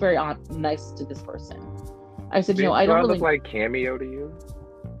account. I was very nice to this person. I said, I don't really look like Cameo to you.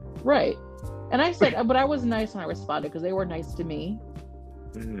 Right. And I said, but I was nice when I responded because they were nice to me.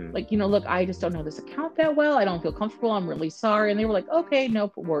 Like, look, I just don't know this account that well. I don't feel comfortable. I'm really sorry. And they were like, okay,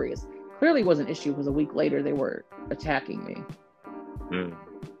 no worries. Clearly was an issue because a week later they were attacking me.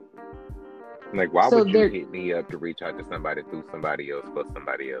 Like, why would you hit me up to reach out to somebody through somebody else for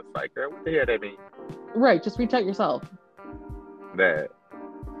somebody else? Like, girl, what the hell that mean? Right, just reach out yourself. That.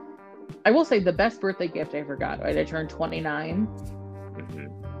 I will say the best birthday gift I ever got, right? I turned 29.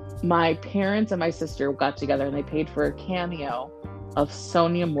 My parents and my sister got together and they paid for a cameo of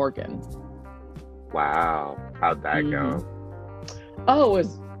Sonia Morgan. Wow. How'd that go? Oh, it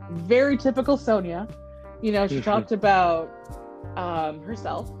was very typical Sonia. She talked about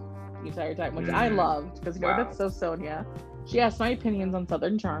herself the entire time, which I loved because that's so Sonia. She asked my opinions on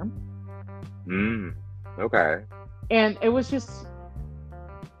Southern Charm. Okay. And it was just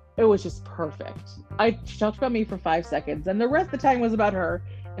perfect. She talked about me for 5 seconds, and the rest of the time was about her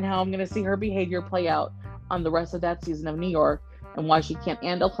and how I'm going to see her behavior play out on the rest of that season of New York and why she can't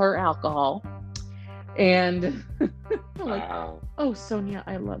handle her alcohol. And I'm like, oh, Sonia,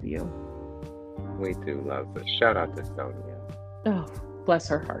 I love you. We do love her. Shout out to Sonia. Oh, bless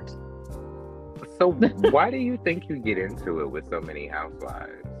her heart. So why do you think you get into it with so many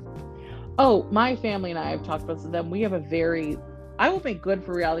housewives? Oh, my family and I have talked about them. We have I will make good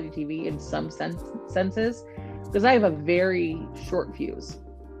for reality TV in some senses because I have a very short fuse.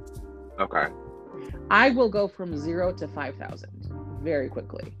 Okay. I will go from 0 to 5,000 very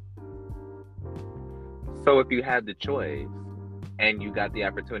quickly. So if you had the choice and you got the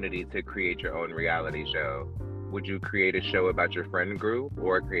opportunity to create your own reality show, would you create a show about your friend group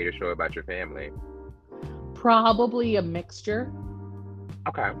or create a show about your family? Probably a mixture.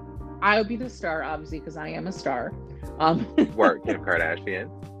 Okay. I would be the star, obviously, because I am a star. Work, Kim Kardashian.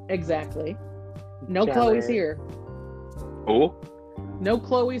 Exactly. No Chloe's here. Oh? No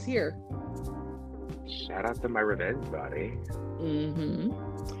Chloe's here. Shout out to my revenge body.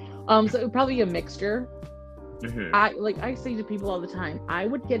 So it would probably be a mixture. I say to people all the time, I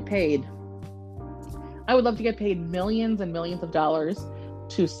would love to get paid millions and millions of dollars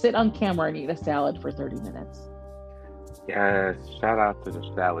to sit on camera and eat a salad for 30 minutes. Yes, shout out to the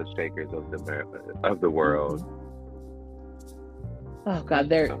salad shakers of the world. Oh God,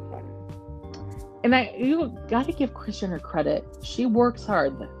 they're so funny. And you got to give Christian her credit. She works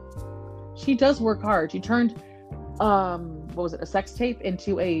hard. She does work hard. She turned, a sex tape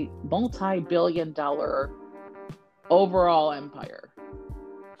into a multi-billion-dollar overall empire.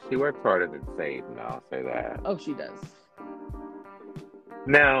 She works harder than Satan, I'll say that. Oh, she does.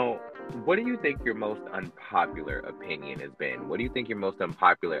 Now, what do you think your most unpopular opinion has been? What do you think your most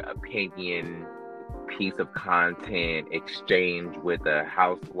unpopular opinion, piece of content, exchange with a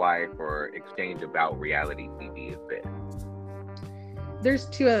housewife, or exchange about reality TV has been? There's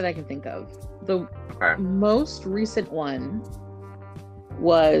two that I can think of. The most recent one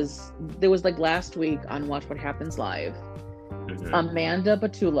was like last week on Watch What Happens Live. Mm-hmm. Amanda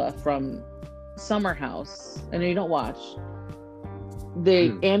Batula from Summer House. I know you don't watch.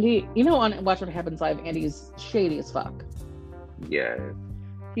 Andy, you know, on Watch What Happens Live, Andy's shady as fuck. Yeah.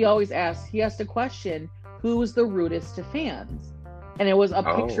 He always asks, he asked a question, who's the rudest to fans? And it was a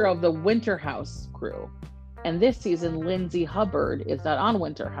picture of the Winter House crew. And this season, Lindsay Hubbard is not on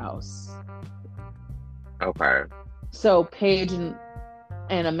Winter House. Okay. So Paige and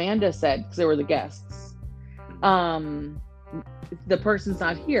Amanda said, because they were the guests, the person's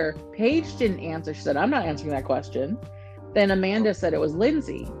not here. Paige didn't answer. She said, I'm not answering that question. Then Amanda said it was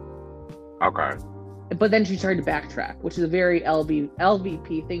Lindsay. Okay. But then she started to backtrack, which is a very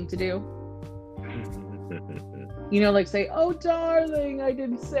LVP thing to do. You know, like say, oh, darling, I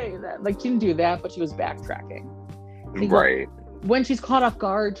didn't say that. Like, she didn't do that, but she was backtracking. Right. When she's caught off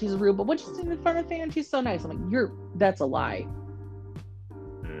guard, she's rude. But when she's in front of fans, she's so nice. I'm like, that's a lie.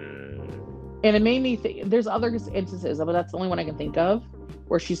 And it made me think, there's other instances, but that's the only one I can think of,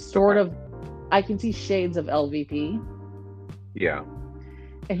 where she's sort of, I can see shades of LVP. Yeah.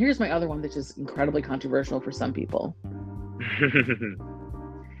 And here's my other one, which is incredibly controversial for some people.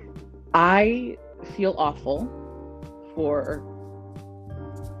 I feel awful for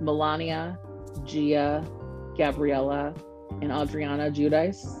Melania, Gia, Gabriella, and Adriana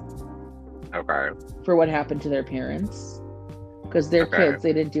Giudice. Okay. For what happened to their parents. Because they're kids,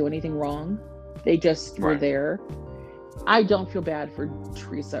 they didn't do anything wrong. They just were there. I don't feel bad for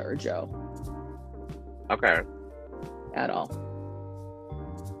Teresa or Joe. Okay. At all.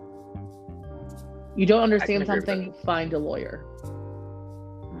 You don't understand something, find a lawyer.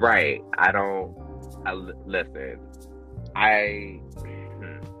 Right. Listen.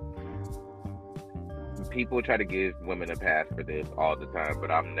 People try to give women a pass for this all the time,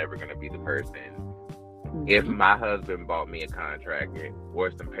 but I'm never going to be the person. Mm-hmm. If my husband bought me a contract or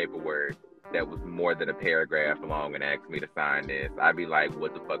some paperwork that was more than a paragraph long and asked me to sign this, I'd be like,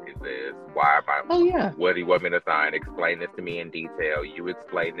 what the fuck is this? Why am I? Oh, yeah. What do you want me to sign? Explain this to me in detail. You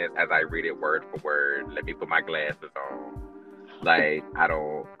explain this as I read it word for word. Let me put my glasses on. Like, I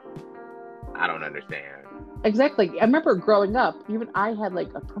don't understand. Exactly. I remember growing up, even I had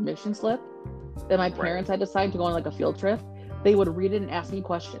like a permission slip that my parents had to sign to go on like a field trip. They would read it and ask me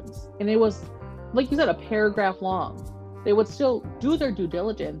questions. And it was, like you said, a paragraph long. They would still do their due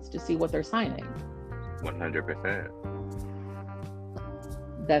diligence to see what they're signing. 100%.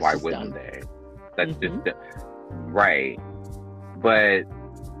 That's why wouldn't they? That's just right. But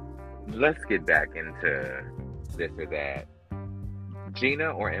let's get back into this or that. Gina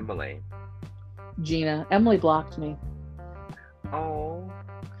or Emily? Gina. Emily blocked me. Oh.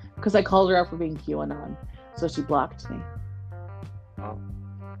 Because I called her out for being QAnon. So she blocked me. Oh.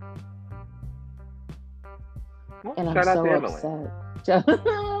 Well, and I'm so upset.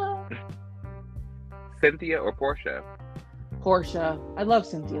 Cynthia or Portia? Portia. I love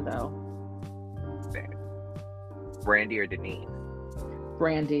Cynthia though. Brandy or Denise?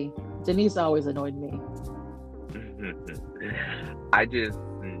 Brandy. Denise always annoyed me. I just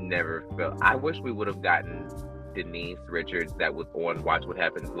never felt. I wish we would have gotten Denise Richards that was on Watch What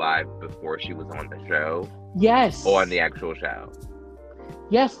Happens Live before she was on the show. Yes. Or on the actual show.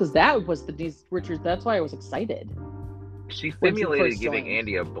 Yes, because that was the Denise Richards. That's why I was excited. She simulated giving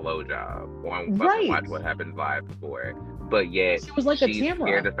Andy a blowjob on Watch What Happens Live before, but yet she was like she's a Tamara.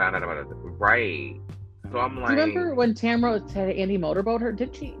 Scared to find out about it. Right. So I'm like, do you remember when Tamara had Andy motorboat her?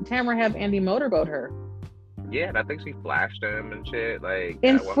 Did Tamara have Andy motorboat her? Yeah, and I think she flashed him and shit, like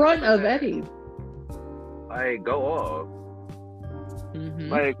in front of Eddie. Like, go off. Mm-hmm.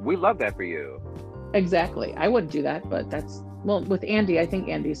 Like, we love that for you. Exactly. I wouldn't do that, but that's with Andy. I think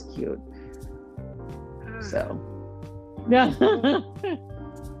Andy's cute. So, yeah.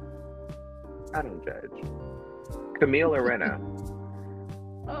 I don't judge. Camille or Renna?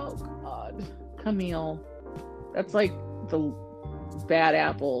 Oh God, Camille. That's like the bad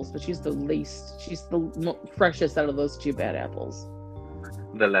apples, but she's the least. She's the freshest out of those two bad apples.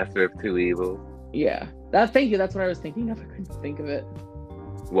 The lesser of two evils. Yeah. Thank you. That's what I was thinking of. I couldn't think of it.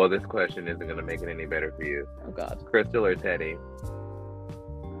 Well, this question isn't going to make it any better for you. Oh God. Crystal or Teddy?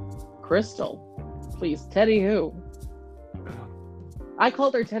 Crystal. Please. Teddy who? I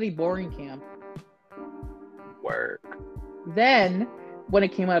called her Teddy Boring Camp. Work. Then when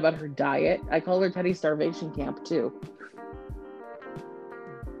it came out about her diet. I called her Teddy Starvation Camp too.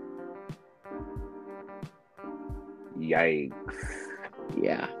 Yikes.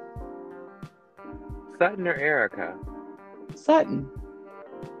 Yeah. Sutton or Erica? Sutton.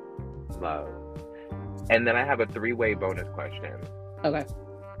 Love. And then I have a 3-way bonus question. Okay.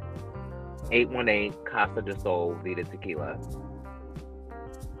 818 Casa de Sol Vida Tequila.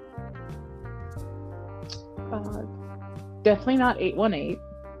 Definitely not 818.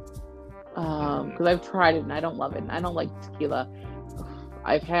 Because I've tried it and I don't love it. And I don't like tequila.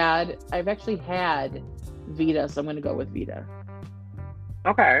 I've actually had Vida, so I'm going to go with Vida.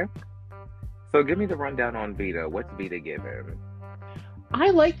 Okay. So give me the rundown on Vida. What's Vida giving?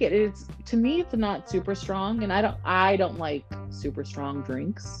 I like it. To me, it's not super strong, and I don't like super strong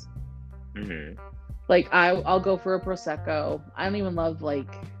drinks. Mm-hmm. Like I'll go for a prosecco. I don't even love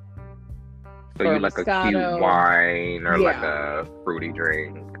like. So you like a cute wine or like a fruity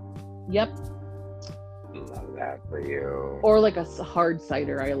drink? Yep. Love that for you. Or like a hard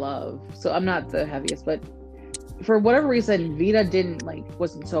cider. I love. So I'm not the heaviest, but for whatever reason, Vida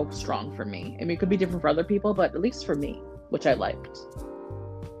wasn't so strong for me. I mean, it could be different for other people, but at least for me, which I liked.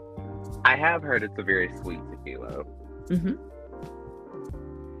 I have heard it's a very sweet tequila. Mm-hmm.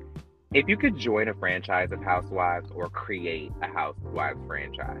 If you could join a franchise of Housewives or create a Housewives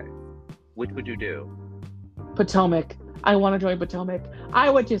franchise, which would you do? Potomac. I want to join Potomac. I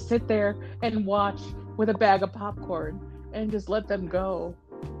would just sit there and watch with a bag of popcorn and just let them go.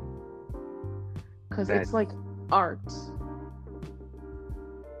 Because it's like art.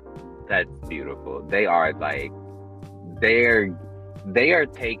 That's beautiful. They are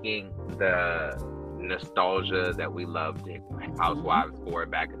taking the nostalgia that we loved Housewives for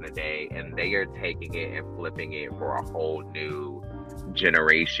back in the day, and they are taking it and flipping it for a whole new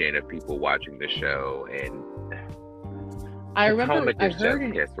generation of people watching the show. And I remember I heard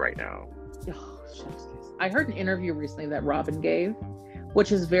an kiss right now. Oh, chef's kiss. I heard an interview recently that Robin gave,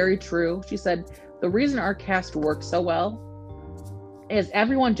 which is very true. She said the reason our cast works so well is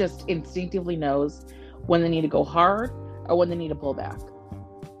everyone just instinctively knows when they need to go hard or when they need to pull back.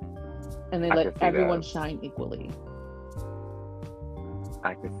 And they let everyone shine equally.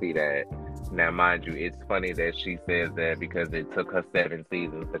 I can see that. Now, mind you, it's funny that she says that because it took her 7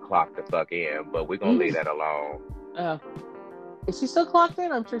 seasons to clock the fuck in, but we're going to leave that alone. Is she still clocked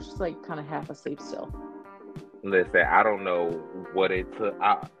in? I'm sure she's like kind of half asleep still. Listen, I don't know what it took.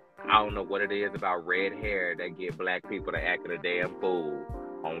 I don't know what it is about red hair that get black people to act a damn fool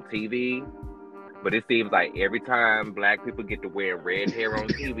on TV. But it seems like every time black people get to wear red hair on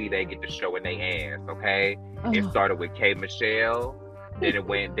TV, they get to showing their ass, okay? It started with K. Michelle. Then it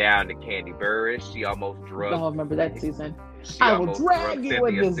went down to Candy Burris. She almost drugged. Oh, I remember that season. I will drag you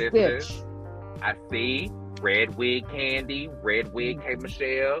with this bitch. I see. Red wig Candy, red wig K.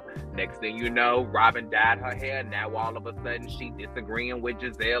 Michelle. Next thing you know, Robin dyed her hair. Now all of a sudden she disagreeing with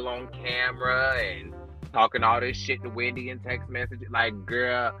Giselle on camera and talking all this shit to Wendy in text messages. Like,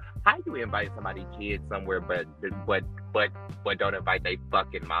 girl, how you invite somebody's kid somewhere but don't invite their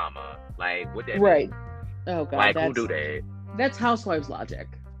fucking mama? Like, what that mean? Oh god. Like, who do that? That's Housewives logic.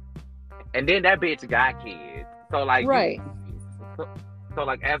 And then that bitch got kids. So like, right. So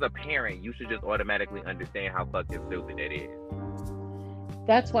like, as a parent, you should just automatically understand how fucking stupid that is.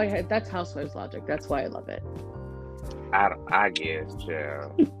 That's Housewives logic. That's why I love it. I guess,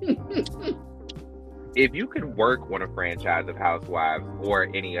 child. If you could work on a franchise of Housewives or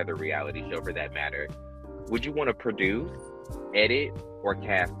any other reality show for that matter, would you want to produce, edit, or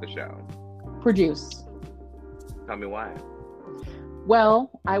cast the show? Produce. Tell me why.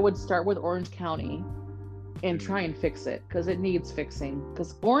 Well, I would start with Orange County and try and fix it because it needs fixing.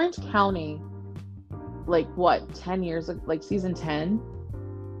 Because Orange County, like what, 10 years ago, like season 10,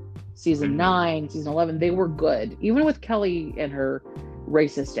 season 9, season 11, they were good. Even with Kelly and her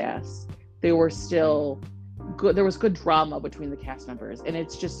racist ass, they were still good. There was good drama between the cast members, and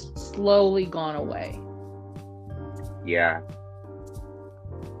it's just slowly gone away. Yeah.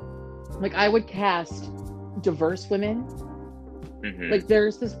 Like, I would cast diverse women. Like,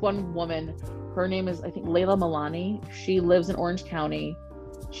 there's this one woman, her name is, I think, Layla Milani. She lives in Orange County.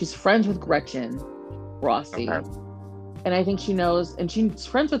 She's friends with Gretchen Rossi. Okay. And I think she knows, and she's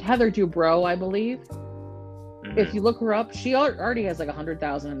friends with Heather Dubrow, I believe. If you look her up, she already has like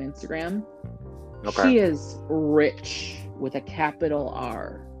 100,000 on Instagram. Okay. She is rich with a capital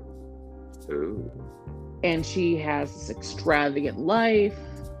R. Ooh. And she has this extravagant life.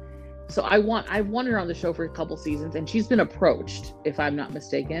 So I want her on the show for a couple seasons, and she's been approached, if I'm not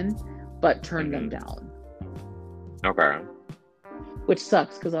mistaken, but turned them down. Okay. Which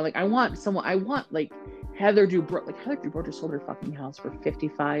sucks because I want Heather Dubrow just sold her fucking house for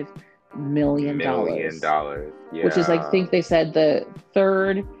 $55 million. Yeah. Which is, I think they said, the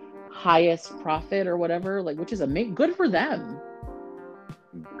third highest profit or whatever, like, which is good for them.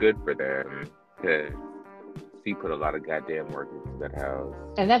 Good for them, because she put a lot of goddamn work into that house.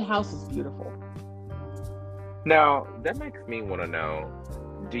 And that house is beautiful. Now, that makes me want to know,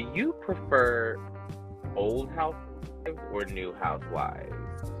 do you prefer old housewives or new housewives?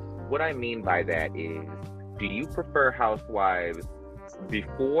 What I mean by that is, do you prefer housewives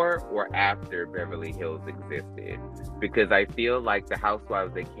before or after Beverly Hills existed? Because I feel like the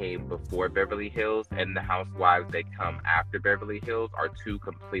housewives that came before Beverly Hills and the housewives that come after Beverly Hills are two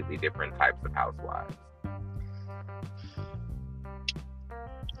completely different types of housewives.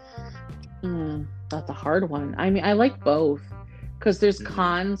 That's a hard one. I mean, I like both because there's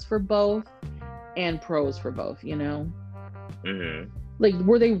cons for both and pros for both, you know? Mm-hmm. Like,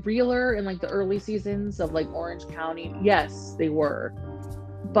 were they realer in, like, the early seasons of, like, Orange County? Yes, they were.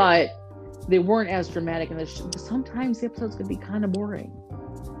 But they weren't as dramatic in the show. Sometimes the episodes could be kind of boring.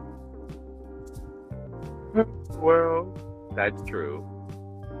 Well, that's true.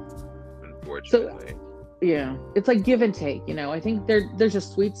 Unfortunately. Yeah, it's like give and take, you know. I think there's a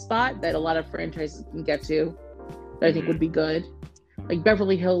sweet spot that a lot of franchises can get to that I think would be good. Like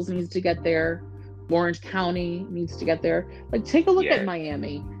Beverly Hills needs to get there. Orange County needs to get there. Like, take a look at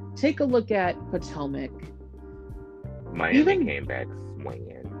Miami. Take a look at Potomac. Miami came back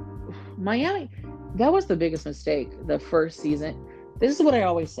swinging. Miami, that was the biggest mistake the first season. This is what I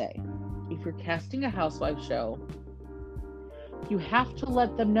always say. If you're casting a housewife show, you have to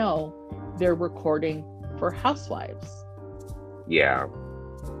let them know they're recording for Housewives. Yeah.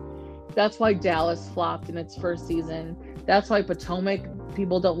 That's why Dallas flopped in its first season. That's why Potomac,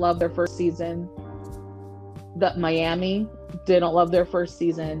 people don't love their first season. That Miami didn't love their first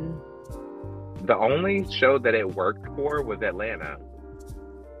season. The only show that it worked for was Atlanta.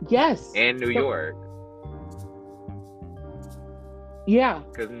 Yes. And New York. Yeah.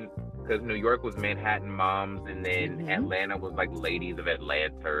 Because New York was Manhattan Moms, and then Atlanta was like Ladies of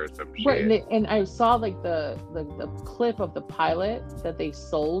Atlanta or some shit. Right, and I saw like the clip of the pilot that they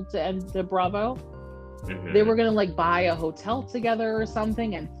sold to Bravo. They were gonna like buy a hotel together or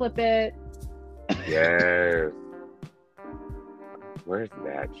something and flip it. Yes. Where's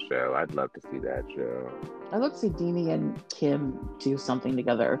that show? I'd love to see that show. I'd love to see Deanie and Kim do something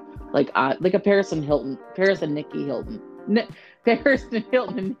together, like a Paris and Nikki Hilton. Paris and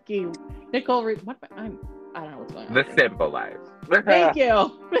Hilton and Nicole. I don't know what's going on. The Simple Life. Thank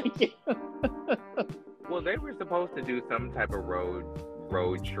you. Well, they were supposed to do some type of road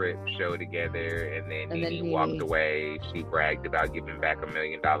trip show together, and then Nene walked away. She bragged about giving back $1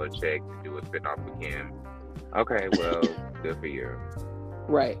 million check to do a spinoff with Kim. Okay, well, good for you.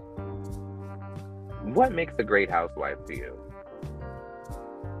 Right. What makes a great housewife to you?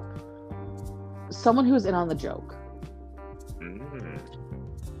 Someone who's in on the joke.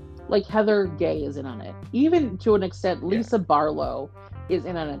 Like Heather Gay is in on it. Even to an extent, Lisa Barlow is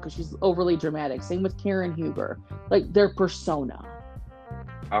in on it because she's overly dramatic. Same with Karen Huger. Like, their persona.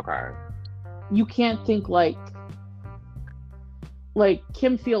 Okay. You can't think like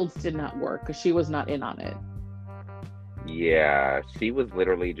Kim Fields did not work because she was not in on it. Yeah, she was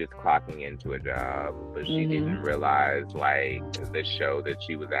literally just clocking into a job, but she didn't realize like the show that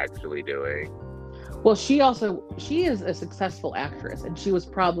she was actually doing. Well, she is a successful actress, and she was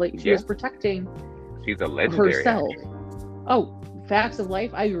protecting. She's a legendary herself. actress. Oh, Facts of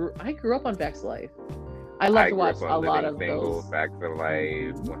Life. I grew up on Facts of Life. I love to watch a lot of those. Facts of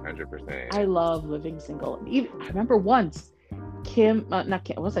Life, 100%. I love Living Single. I remember once Queen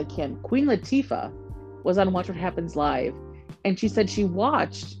Latifah was on Watch What Happens Live, and she said she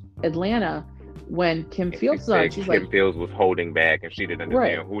watched Atlanta when Kim Fields was on. She's Kim Fields was holding back, and she didn't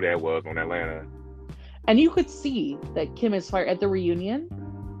understand who that was on Atlanta. And you could see that Kim is fired at the reunion.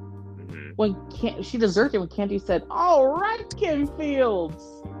 When she deserted when Candy said, "All right, Kim Fields."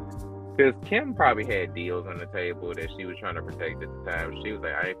 Because Kim probably had deals on the table that she was trying to protect at the time. She was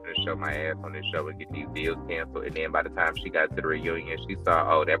like, I ain't gonna show my ass on this show and get these deals canceled. And then by the time she got to the reunion, she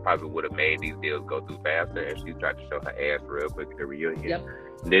saw, that probably would have made these deals go through faster. And she tried to show her ass real quick at the reunion. Yep.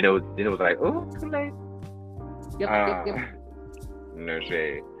 Then it was like, oh, too late. Yep. No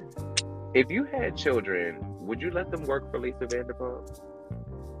shade. If you had children, would you let them work for Lisa Vanderpump?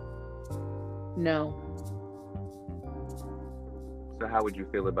 No. So how would you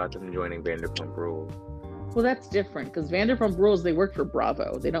feel about them joining Vanderpump Rules? Well, that's different because Vanderpump Rules, they work for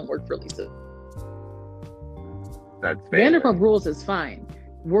Bravo. They don't work for Lisa. That's fair. Vanderpump Rules is fine.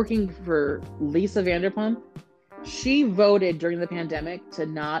 Working for Lisa Vanderpump, She voted during the pandemic to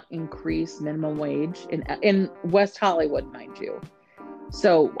not increase minimum wage in West Hollywood, mind you.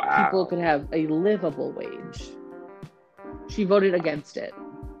 So people could have a livable wage. She voted against it.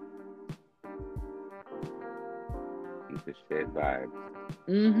 Piece of shit vibes.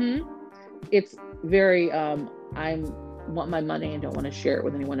 Mm-hmm. It's very I want my money and don't want to share it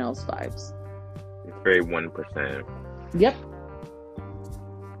with anyone else vibes. It's very 1%. Yep.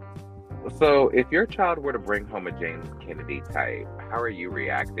 So, if your child were to bring home a James Kennedy type, how are you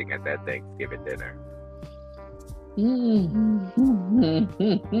reacting at that Thanksgiving dinner?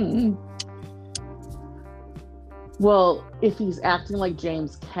 Well, if he's acting like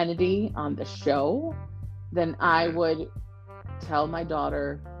James Kennedy on the show, then I would tell my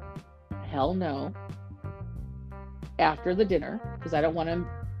daughter, hell no, after the dinner, because I don't want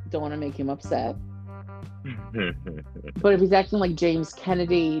to make him upset. But if he's acting like James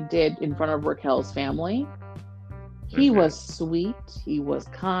Kennedy did in front of Raquel's family, he was sweet, he was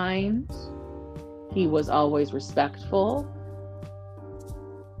kind, he was always respectful.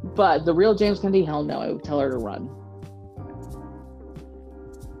 But the real James Kennedy, hell no, I would tell her to run.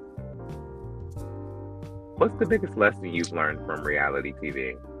 What's the biggest lesson you've learned from reality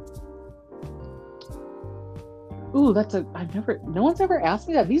TV? Ooh, no one's ever asked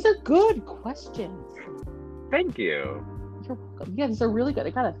me that. These are good questions. Thank you. You're welcome. Yeah, these are really good. I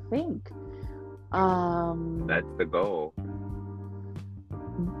gotta think. That's the goal.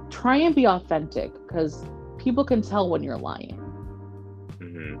 Try and be authentic, because people can tell when you're lying.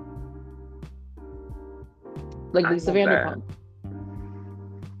 Mm-hmm. Like Lisa Vanderpump.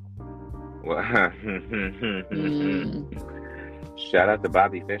 Well, shout out to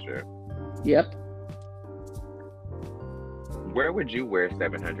Bobby Fischer. Yep. Where would you wear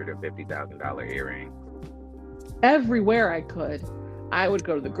 $750,000 earrings? Everywhere I could. I would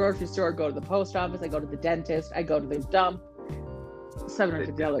go to the grocery store, go to the post office, I go to the dentist, I go to the dump.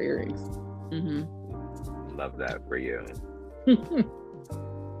 $750 earrings. Mm-hmm. Love that for you.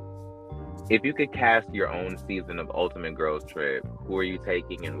 If you could cast your own season of Ultimate Girls Trip, who are you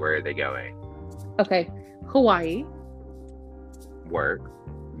taking and where are they going? Okay, Hawaii. Work.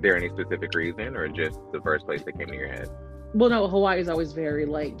 Is there any specific reason or just the first place that came to your head? Well, no, Hawaii is always very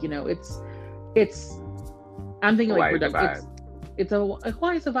it's I'm thinking like productive.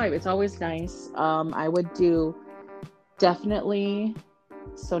 Hawaii's a vibe. It's always nice. I would do definitely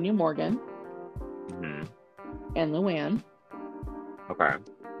Sonia Morgan and Luann. Okay.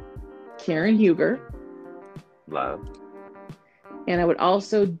 Karen Huger. Love. And I would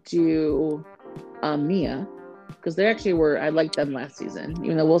also do Mia, because they actually I liked them last season.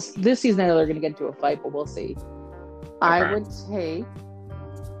 Even though this season I know they're going to get into a fight, but we'll see. Okay. I would take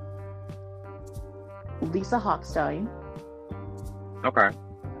Lisa Hochstein. Okay.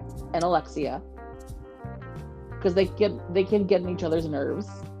 And Alexia, because they can get in each other's nerves.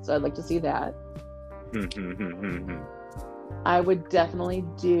 So I'd like to see that. I would definitely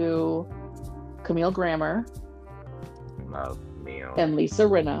do Camille Grammer. Love Camille. And Lisa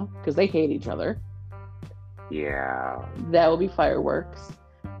Rinna, because they hate each other. Yeah. That would be fireworks.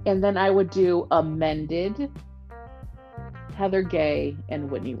 And then I would do Amended, Heather Gay, and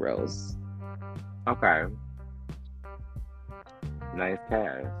Whitney Rose. Okay. Nice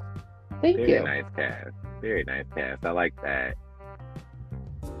cast. Thank you. Very nice cast. Very nice cast. I like that.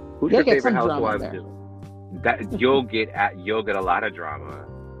 Who's your favorite housewives? You'll get a lot of drama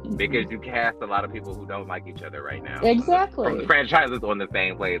because you cast a lot of people who don't like each other right now. Exactly. From the franchises on the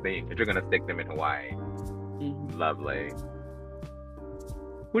same place, if you're gonna stick them in Hawaii. Mm-hmm. Lovely.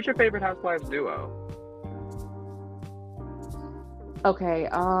 Who's your favorite housewives duo? Okay,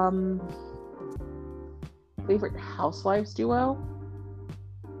 favorite housewives duo?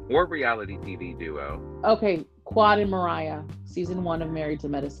 Or reality TV duo? Okay, Quad and Mariah, season 1 of Married to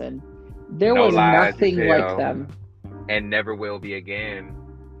Medicine. There was nothing like them. And never will be again.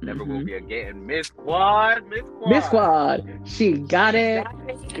 Never will be again. Miss Quad. She got it.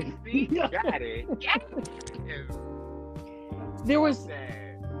 She got it. Yes. There was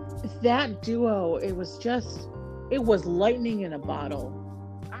that duo. It was lightning in a bottle.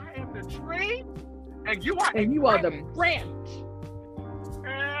 I am the tree, and you are the branch.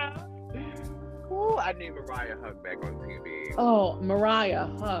 Ooh, I need Mariah Hug back on TV. Oh, Mariah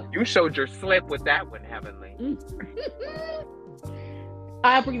Hug. You showed your slip with that one, Heavenly.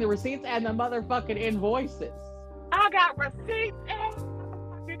 I bring the receipts and the motherfucking invoices. I got receipts and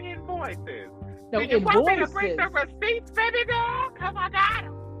fucking invoices. No, Did you want me to bring the receipts, baby girl? Because I got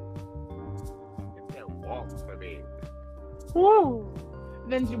them. It's that walk for me. Woo.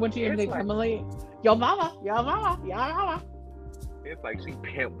 Then when she invited Emily, your mama. It's like she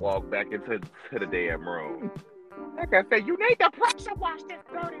pimp walked back into the damn room. Like I said, you need to pressure wash this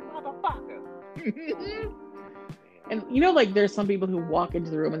dirty motherfucker. And you know, like there's some people who walk into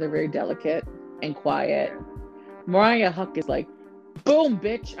the room and they're very delicate and quiet. Mariah Huck is like, boom,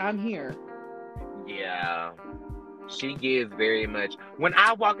 bitch, I'm here. Yeah. She gives very much. When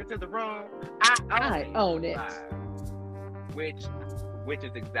I walk into the room, I own it. Which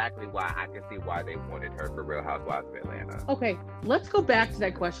is exactly why I can see why they wanted her for Real Housewives of Atlanta. Okay, let's go back to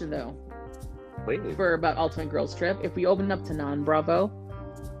that question though. Please. For about Ultimate Girls Trip. If we open up to non-Bravo.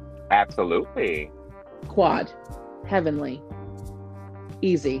 Absolutely. Quad. Heavenly.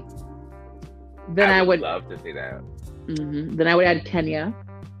 Easy. Then I would love to see that. Mm-hmm. Then I would add Kenya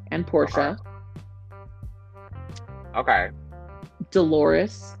and Portia. Okay.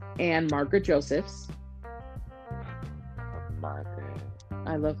 Dolores and Margaret Josephs. Margaret.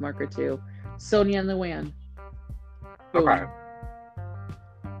 I love Margaret too. Sonia and Luann. Okay.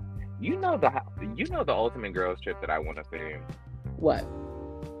 You know the Ultimate Girls Trip that I want to see. What?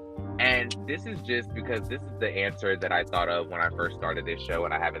 And this is just because this is the answer that I thought of when I first started this show,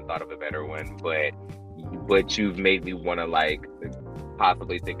 and I haven't thought of a better one. But you've made me want to like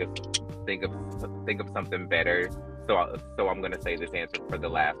possibly think of something better. So I'm gonna say this answer for the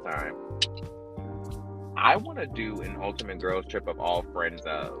last time. I want to do an Ultimate Girls Trip of all friends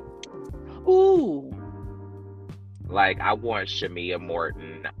of. Ooh. Like I want Shamia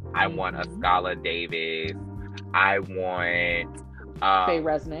Morton. I want Ascala Davis. I want Faye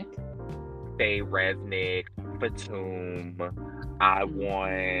Resnick. Fatum. I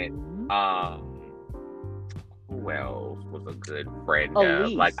want who else was a good friend of?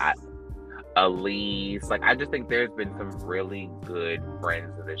 Elise. Like I just think there's been some really good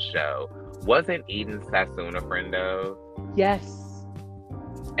friends of the show. Wasn't Eden Sassoon a friend of? Yes.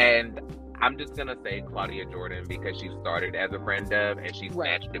 And I'm just gonna say Claudia Jordan because she started as a friend of and she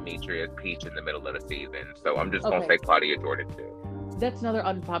snatched Demetria's peach in the middle of the season. So I'm just gonna say Claudia Jordan too. That's another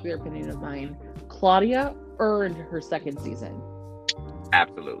unpopular opinion of mine. Claudia earned her second season.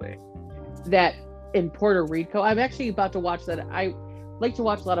 Absolutely. That in Puerto Rico, I'm actually about to watch that. I like to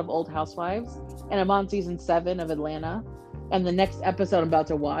watch a lot of old Housewives, and I'm on season 7 of Atlanta. And the next episode I'm about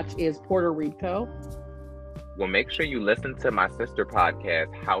to watch is Puerto Rico. Well, make sure you listen to my sister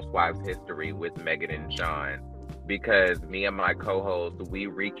podcast, Housewives History with Megan and Sean, because me and my co-host, we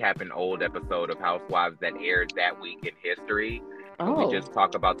recap an old episode of Housewives that aired that week in history. And we just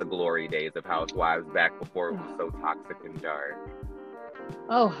talk about the glory days of Housewives back before it was so toxic and dark.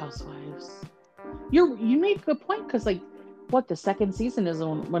 Oh, Housewives. You made a good point, because like, what, the second season is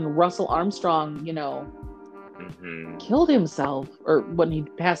when Russell Armstrong, killed himself, or when he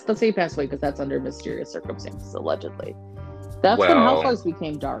passed, let's say he passed away, because that's under mysterious circumstances, allegedly. That's when Housewives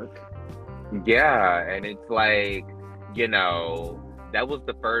became dark. Yeah, and it's like, that was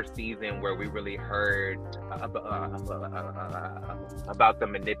the first season where we really heard about the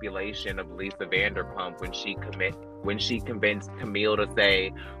manipulation of Lisa Vanderpump when she convinced Camille to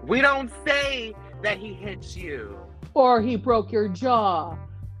say, "We don't say that he hit you, or he broke your jaw,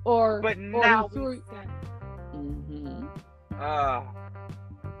 but now threw."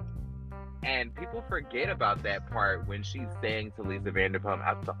 And people forget about that part when she's saying to Lisa Vanderpump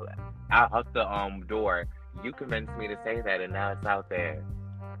out the door, "You convinced me to say that, and now it's out there."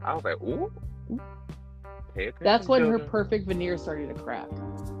 I was like, "Ooh." That's when her perfect veneer started to crack.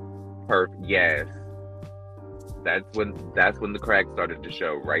 Yes. That's when the crack started to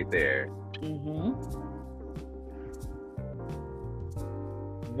show right there.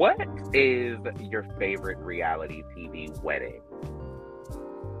 What is your favorite reality TV wedding?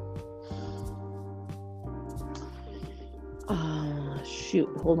 Shoot.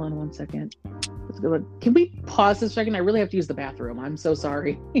 Hold on one second. Let's go. Can we pause this second? I really have to use the bathroom. I'm so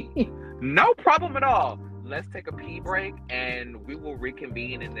sorry. No problem at all. Let's take a pee break and we will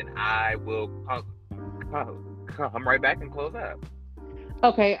reconvene, and then I will come right back and close up.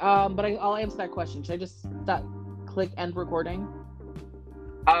 Okay, but I'll answer that question. Should I just click end recording?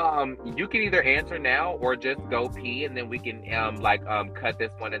 You can either answer now or just go pee, and then we can cut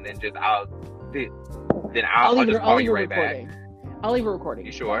this one, and then I'll just call you right back. I'll leave a recording.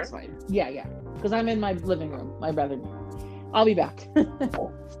 You sure? That's fine. Yeah. Because I'm in my living room. My brother. I'll be back.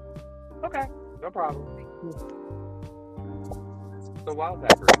 Okay, no problem. So while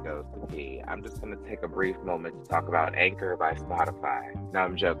Zachary goes to pee, I'm just going to take a brief moment to talk about Anchor by Spotify. No,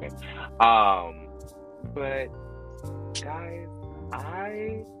 I'm joking. But guys,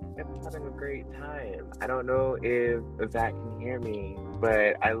 I am having a great time. I don't know if Zach can hear me,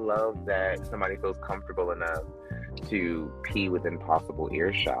 but I love that somebody feels comfortable enough to pee within possible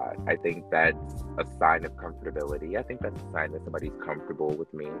earshot. I think that's a sign of comfortability. I think that's a sign that somebody's comfortable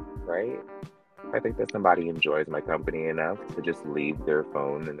with me, right? I think that somebody enjoys my company enough to just leave their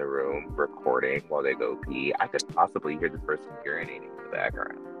phone in the room recording while they go pee. I could possibly hear this person urinating in the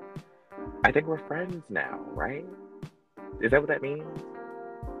background. I think we're friends now, right? Is that what that means?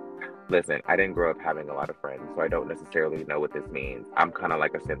 Listen, I didn't grow up having a lot of friends, so I don't necessarily know what this means. I'm kind of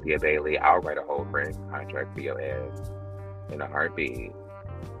like a Cynthia Bailey. I'll write a whole friend contract for your ass in a heartbeat.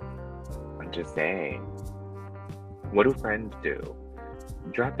 I'm just saying. What do friends do?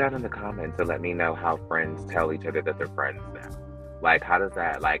 Drop down in the comments and let me know how friends tell each other that they're friends now. Like, how does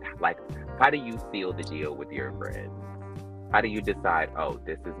that, like, how do you seal the deal with your friends? How do you decide, oh,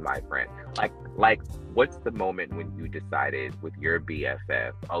 this is my friend? Like, what's the moment when you decided with your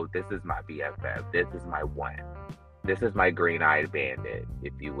BFF, oh, this is my BFF, this is my one, this is my green-eyed bandit,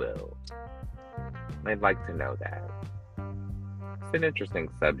 if you will? I'd like to know that. It's an interesting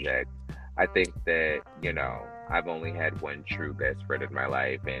subject. I think that, you know, I've only had one true best friend in my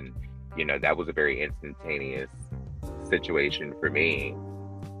life, and, you know, that was a very instantaneous situation for me.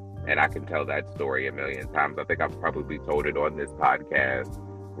 And I can tell that story a million times. I think I've probably told it on this podcast,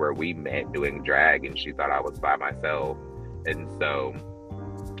 where we met doing drag and she thought I was by myself. And so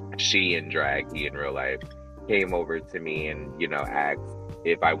she in drag, he in real life, came over to me and, you know, asked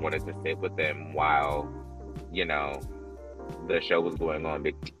if I wanted to sit with them while, you know, the show was going on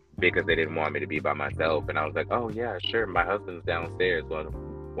because they didn't want me to be by myself. And I was like, oh yeah, sure. My husband's downstairs. Well,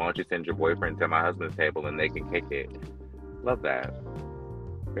 why don't you send your boyfriend to my husband's table and they can kick it? Love that.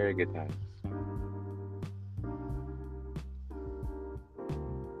 Very good times.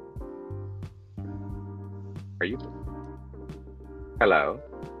 Are you? Hello?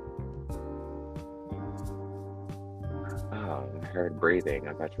 Oh, I heard breathing.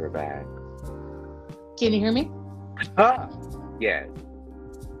 I thought you were back. Can you hear me? Ah, yes.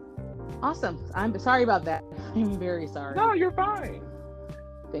 Awesome. I'm sorry about that. I'm very sorry. No, you're fine.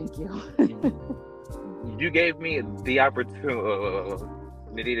 Thank you. You gave me the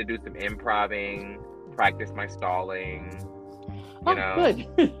opportunity to do some improvising, practice my stalling. You know,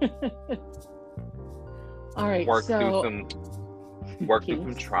 good. All right. Work so through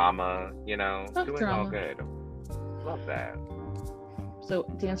some trauma. You know, doing trauma. All good. Love that. So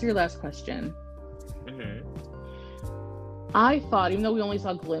to answer your last question, I thought, even though we only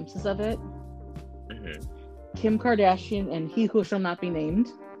saw glimpses of it, Kim Kardashian and He Who Shall Not Be Named.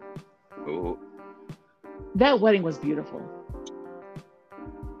 Ooh. That wedding was beautiful.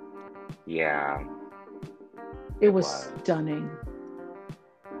 Yeah. It was stunning.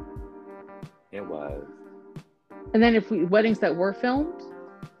 It was. And then weddings that were filmed,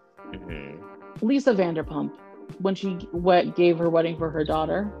 Lisa Vanderpump, when she gave her wedding for her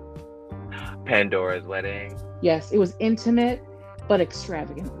daughter. Pandora's wedding. Yes, it was intimate, but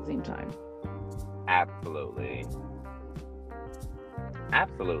extravagant at the same time. Absolutely.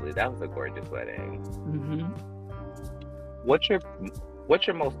 Absolutely. That was a gorgeous wedding. What's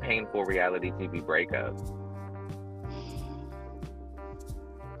your most painful reality TV breakup?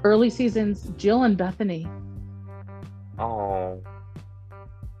 Early seasons, Jill and Bethany. Oh.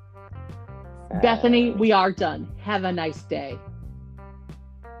 Sad. Bethany, we are done. Have a nice day.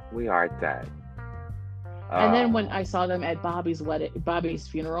 We are done. And then when I saw them at Bobby's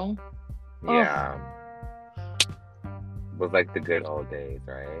funeral. Yeah. Was like the good old days,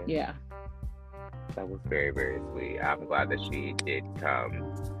 right? Yeah. That was very, very sweet. I'm glad that she did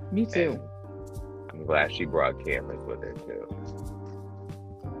come. Me too. I'm glad she brought cameras with her too.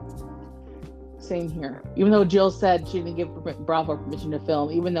 Same here. Even though Jill said she didn't give Bravo permission to film,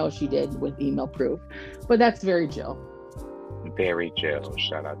 even though she did with email proof. But that's very Jill. Very Jill.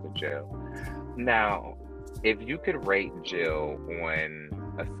 Shout out to Jill. Now, if you could rate Jill on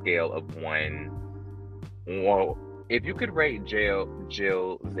a scale of 1, well, if you could rate Jill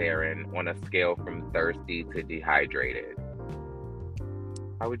Zarin on a scale from thirsty to dehydrated,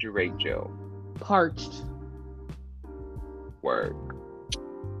 how would you rate Jill? Parched. Work.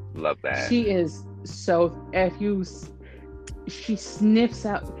 Love that. She is so, she sniffs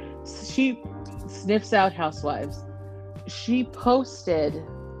out Housewives. She posted,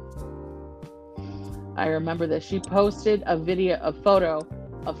 I remember this, she posted a photo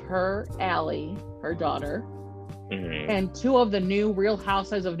of her, Allie, her daughter, and 2 of the new Real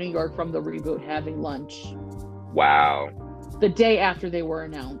Housewives of New York from the reboot having lunch. Wow. The day after they were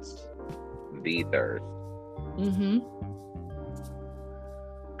announced. The thirst.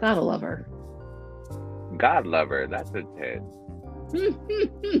 Gotta love her. God love her. That's a 10.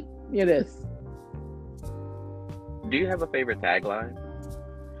 It is. Do you have a favorite tagline?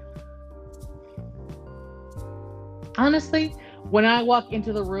 Honestly, when I walk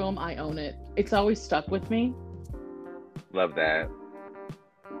into the room, I own it. It's always stuck with me. Love that.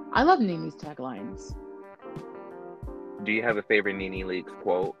 I love Nini's taglines. Do you have a favorite Nene Leakes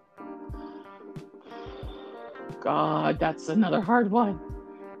quote? God, that's another hard one.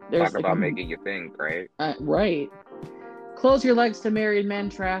 Talk about making you think, right? Right. Close your legs to married men,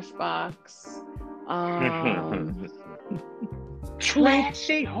 trash box.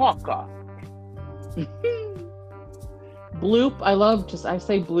 Trashy hawker. Bloop. I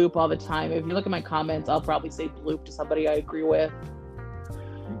say bloop all the time. If you look at my comments, I'll probably say bloop to somebody I agree with.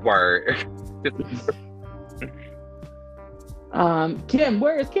 Word. Kim,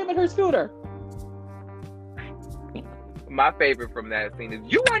 where is Kim and her scooter? My favorite from that scene is,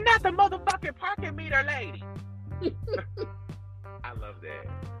 you are not the motherfucking parking meter lady. I love that.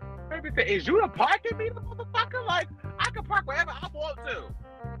 Baby said, is you the parking meter motherfucker? Like, I can park wherever I want to.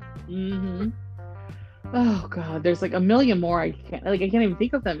 Mm-hmm. Oh God, there's like a million more. I can't even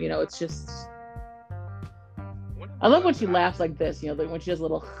think of them. It's just. I love when she laughs like this. Like when she does a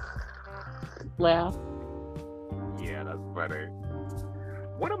little laugh. Yeah, that's funny.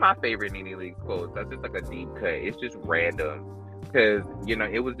 One of my favorite Nene Leakes quotes, that's just like a deep cut. It's just random. Because,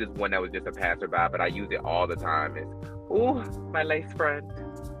 it was just one that was just a passerby, but I use it all the time. It's, ooh, my lace front.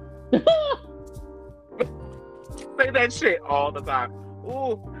 Say that shit all the time.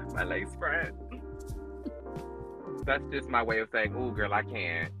 Ooh, my lace front. That's just my way of saying, ooh, girl, I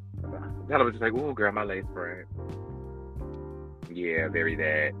can't. That was just like, ooh, girl, my lace front. Yeah, very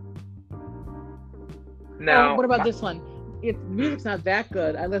that. Now, what about this one? If music's not that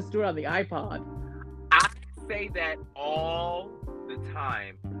good, let's do it on the iPod. I say that all the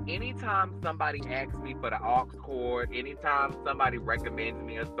time. Anytime somebody asks me for the aux cord, anytime somebody recommends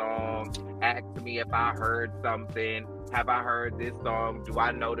me a song, asks me if I heard something, have I heard this song, do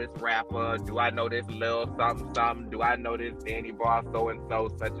I know this rapper, do I know this Lil something, do I know this Danny Bar so-and-so,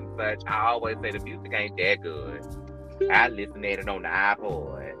 such and such, I always say the music ain't that good. I listen to it on the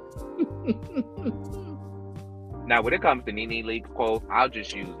iPod. Now, when it comes to Nene Leakes quotes, I'll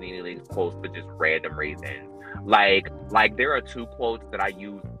just use Nene Leakes quotes for just random reasons. Like there are two quotes that I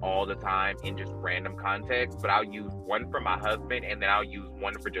use all the time in just random context, but I'll use one for my husband and then I'll use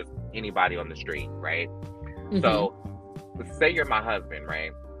one for just anybody on the street, right? Mm-hmm. So, say you're my husband,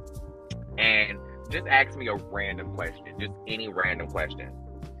 right? And just ask me a random question, just any random question.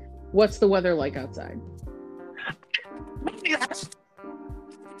 What's the weather like outside?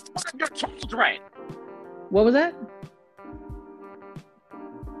 Your children. What was that?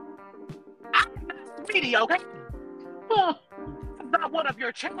 I'm not sweetie, okay? I'm not one of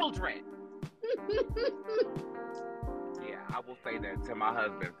your children. Yeah, I will say that to my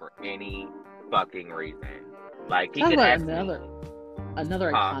husband for any fucking reason. Like, he could ask another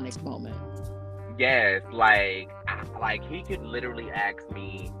iconic moment. Yes, like he could literally ask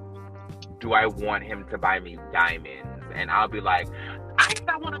me, do I want him to buy me diamonds? And I'll be like, I'm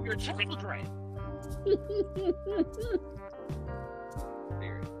not one of your children.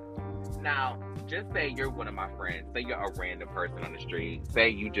 Now, just say you're one of my friends. Say you're a random person on the street. Say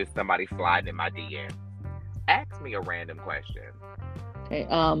you just somebody sliding in my DM. Ask me a random question. Okay,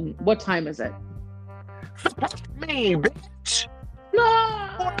 what time is it? Support me, bitch!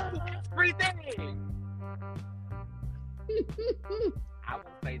 No! Everything! I will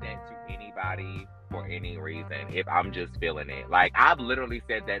say that to anybody for any reason if I'm just feeling it. Like, I've literally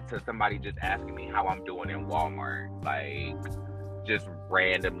said that to somebody just asking me how I'm doing in Walmart. Like, just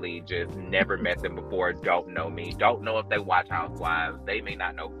randomly, just never met them before, don't know me, don't know if they watch Housewives. They may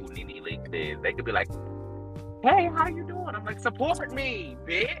not know who Nene Leakes is. They could be like, hey, how you doing? I'm like, support me,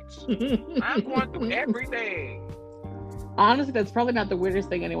 bitch. I'm going through everything. Honestly, that's probably not the weirdest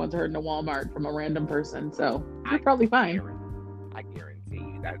thing anyone's heard in a Walmart from a random person, so you're probably fine. I guarantee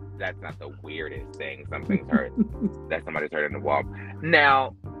you that's not the weirdest thing something's heard that somebody's heard in the Walmart.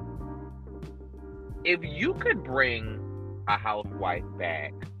 Now, if you could bring a housewife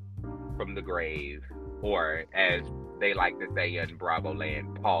back from the grave, or as they like to say in Bravo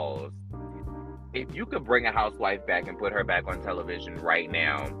land, pause. If you could bring a housewife back and put her back on television right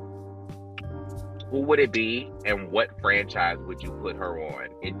now, who would it be and what franchise would you put her on?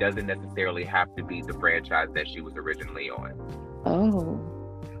 It doesn't necessarily have to be the franchise that she was originally on. Oh.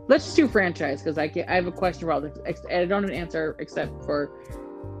 Let's just do franchise, because I have a question about this. I don't have an answer except for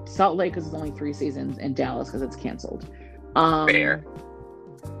Salt Lake, because it's only 3 seasons, and Dallas, because it's canceled. Fair.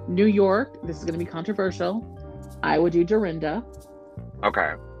 New York, this is going to be controversial. I would do Dorinda.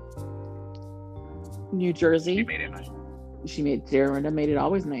 Okay. New Jersey. She made it nice. Dorinda made it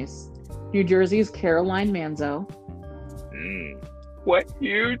always nice. New Jersey's Caroline Manzo. What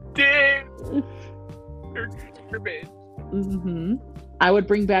you did. Mm-hmm. I would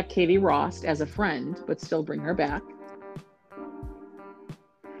bring back Katie Rost as a friend, but still bring her back.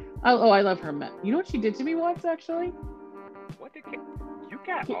 Oh, I love her. You know what she did to me once, actually? What did you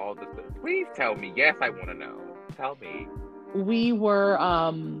got all the? Please tell me. Yes, I want to know. Tell me. We were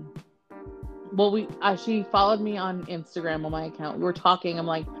she followed me on Instagram on my account. We were talking. I'm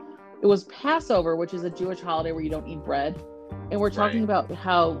like, it was Passover, which is a Jewish holiday where you don't eat bread, and we're talking about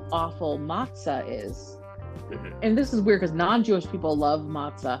how awful matzah is. Mm-hmm. And this is weird because non-Jewish people love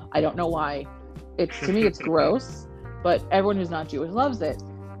matzah. I don't know why. To me, it's gross, but everyone who's not Jewish loves it.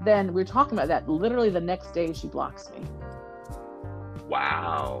 Then we were talking about that. Literally the next day, she blocks me.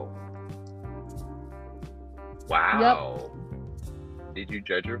 Wow. Yep. Did you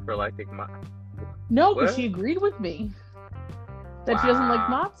judge her for liking matzah? No, because she agreed with me that she doesn't like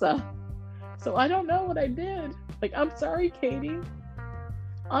matzah. So I don't know what I did. Like, I'm sorry, Katie.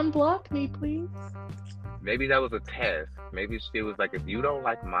 Unblock me, please. Maybe that was a test. Maybe she was like, if you don't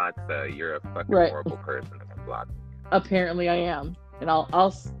like matzah, you're a fucking horrible person. And unblock me. Apparently, I am, and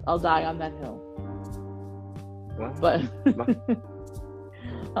I'll die on that hill. Well, but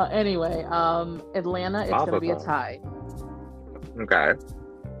anyway, Atlanta, it's gonna be a tie. Okay.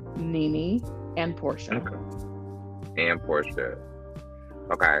 Nene and Portia. Okay. And Portia.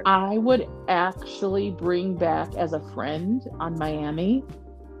 Okay. I would actually bring back as a friend on Miami,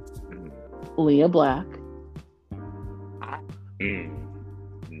 Leah Black.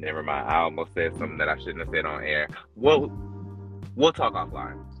 Never mind. I almost said something that I shouldn't have said on air. We'll talk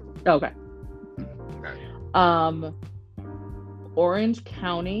offline. Okay. Orange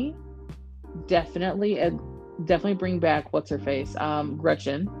County, definitely bring back what's her face,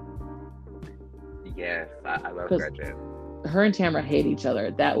 Gretchen. Yes, I love Gretchen. Her and Tamara hate each other.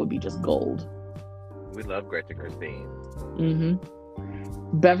 That would be just gold. We love Gretchen Christine.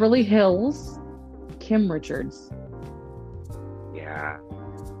 Mm-hmm. Beverly Hills, Kim Richards. Yeah.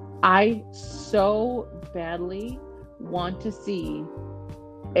 I so badly want to see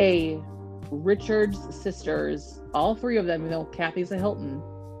a Richards sisters, all three of them, Kathy's a Hilton.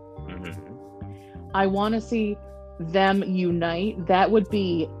 Mm-hmm. I want to see them unite. That would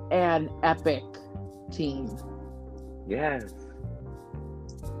be an epic team. Yes.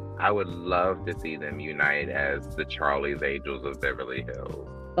 I would love to see them unite as the Charlie's Angels of Beverly Hills.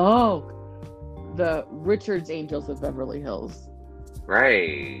 Oh, the Richards Angels of Beverly Hills.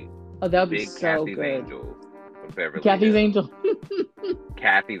 Right. Oh, that would be so Kathy's good. Angels of Beverly Kathy's Hills. Angel.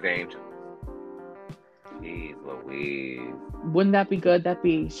 Kathy's Angels. Jeez Louise. Wouldn't that be good? That'd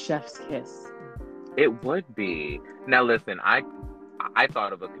be chef's kiss. It would be. Now listen, I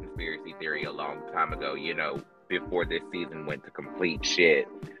thought of a conspiracy theory a long time ago, before this season went to complete shit.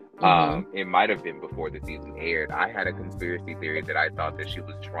 Mm-hmm. It might have been before the season aired. I had a conspiracy theory that I thought that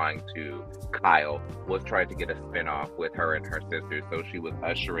Kyle was trying to get a spinoff with her and her sister. So she was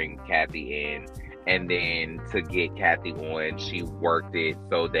ushering Kathy in. And then to get Kathy on, she worked it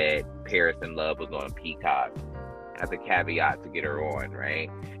so that Paris in Love was on Peacock as a caveat to get her on, right?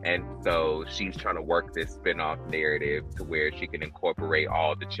 And so she's trying to work this spin-off narrative to where she can incorporate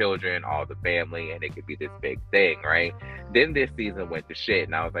all the children, all the family, and it could be this big thing, right? Then this season went to shit,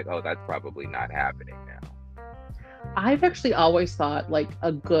 and I was like, oh, that's probably not happening now. I've actually always thought like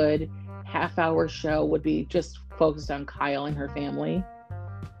a good half-hour show would be just focused on Kyle and her family.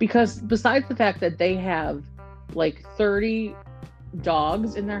 Because besides the fact that they have like 30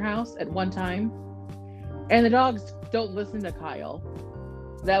 dogs in their house at one time, and the dogs don't listen to Kyle,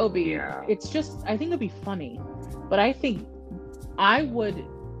 that would be, it's just, I think it'd be funny. But I think I would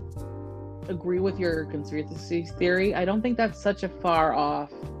agree with your conspiracy theory. I don't think that's such a far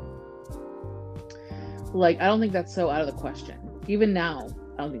off, I don't think that's so out of the question. Even now,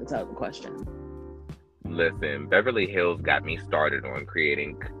 I don't think it's out of the question. Listen, Beverly Hills got me started on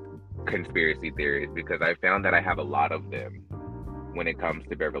creating conspiracy theories because I found that I have a lot of them when it comes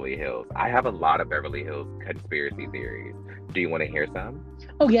to Beverly Hills. I have a lot of Beverly Hills conspiracy theories. Do you want to hear some?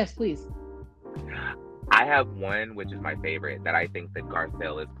 Oh, yes, please. I have one, which is my favorite, that I think that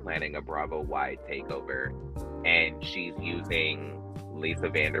Garcelle is planning a Bravo-wide takeover, and she's using Lisa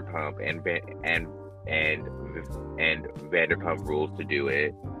Vanderpump and Vanderpump Rules to do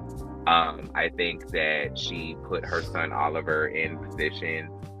it. I think that she put her son Oliver in position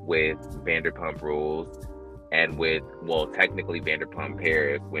with Vanderpump Rules and with, technically Vanderpump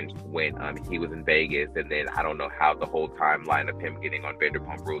Paris when he was in Vegas, and then I don't know how the whole timeline of him getting on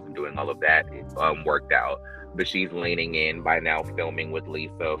Vanderpump Rules and doing all of that worked out. But she's leaning in by now, filming with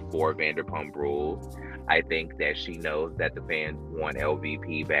Lisa for Vanderpump Rules. I think that she knows that the fans want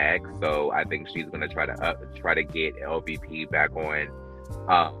LVP back, so I think she's gonna try to get LVP back on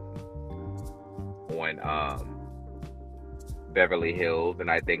Beverly Hills, and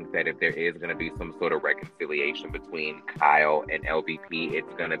I think that if there is going to be some sort of reconciliation between Kyle and LVP,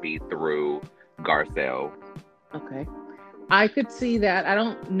 it's going to be through Garcelle. Okay. I could see that. I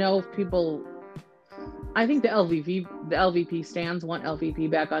don't know if people... I think the LVP stands want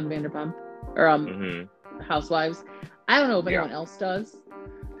LVP back on Vanderpump or Housewives. I don't know if anyone else does,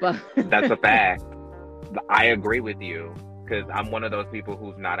 but that's a fact. I agree with you because I'm one of those people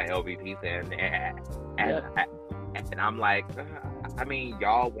who's not an LVP fan, and I'm like, I mean,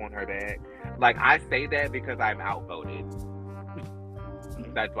 y'all want her back. Like, I say that because I'm outvoted.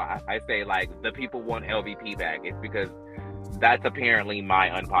 That's why I say, like, the people want LVP back. It's because that's apparently my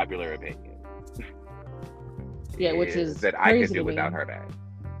unpopular opinion. Yeah, which is that I could do without her back.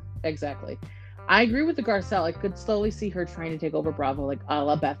 Exactly. I agree with the Garcelle. I could slowly see her trying to take over Bravo, like a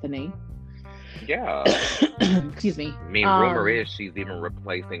la Bethany. Yeah. Excuse me. I mean, rumor is she's even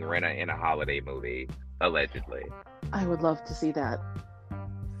replacing Rinna in a holiday movie, allegedly. I would love to see that.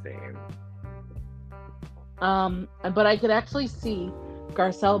 Same. But I could actually see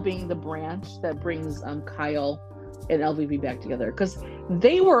Garcelle being the branch that brings Kyle and LVP back together, because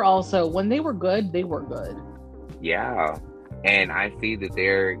they were also, when they were good, they were good. Yeah, and I see that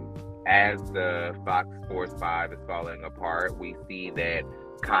they're, as the Fox Sports 5 is falling apart, we see that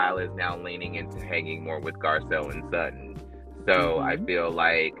Kyle is now leaning into hanging more with Garcelle and Sutton. So I feel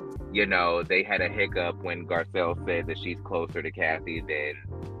like, you know, they had a hiccup when Garcelle said that she's closer to Kathy than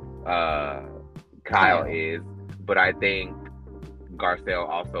Kyle is, but I think Garcelle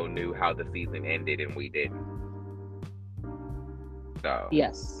also knew how the season ended and we didn't. So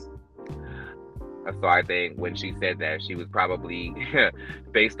yes. So I think when she said that, she was probably,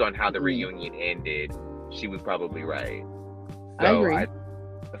 based on how the reunion ended, she was probably right. So I agree.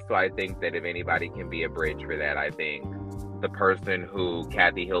 So I think that if anybody can be a bridge for that, I think the person who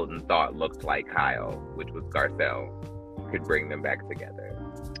Kathy Hilton thought looked like Kyle, which was Garcelle, could bring them back together.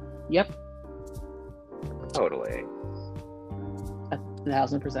 Yep. Totally.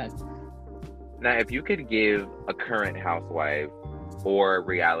 1,000%. Now, if you could give a current housewife or a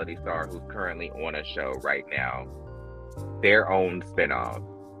reality star who's currently on a show right now their own spinoff,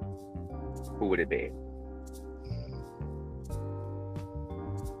 who would it be?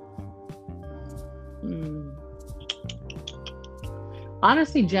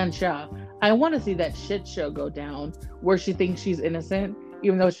 Honestly, Jen Shah. I want to see that shit show go down where she thinks she's innocent,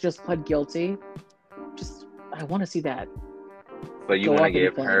 even though she just pled guilty. I want to see that. So you want to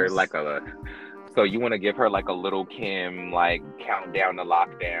give her like a... So you want to give her like a Little Kim, like, countdown to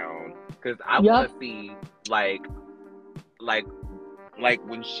lockdown? Because I want to see, like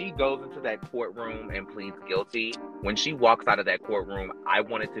when she goes into that courtroom and pleads guilty, when she walks out of that courtroom, I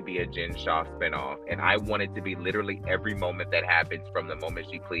want it to be a Jen Shah spinoff. And I want it to be literally every moment that happens from the moment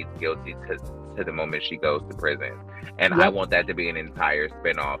she pleads guilty to the moment she goes to prison. And I want that to be an entire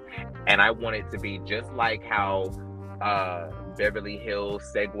spinoff. And I want it to be just like how Beverly Hills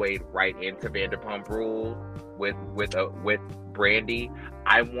segued right into Vanderpump Rules with Brandy.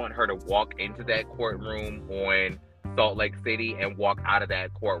 I want her to walk into that courtroom on Salt Lake City and walk out of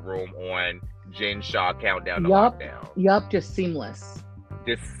that courtroom on Jen Shah countdown to lockdown. Yup, just seamless.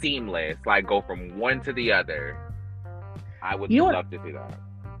 Just seamless, like go from one to the other. I would love to do that.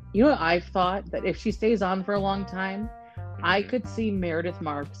 You know what I've thought? That if she stays on for a long time, I could see Meredith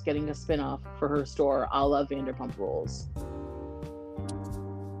Marks getting a spinoff for her store a la Vanderpump Rules.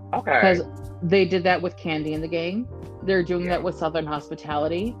 Okay. Because they did that with Candy and the Gang. They're doing that with Southern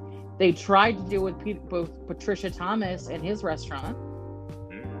Hospitality. They tried to do it with both Patricia Thomas and his restaurant.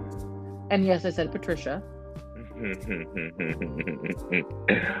 And yes, I said Patricia.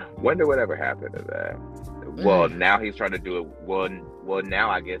 Wonder whatever happened to that. Well, now he's trying to do it. Well,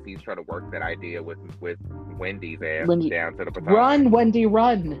 now I guess he's trying to work that idea with Wendy's ass down to the Potomac. Run, Wendy,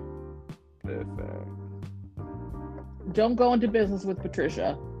 run. Listen. Don't go into business with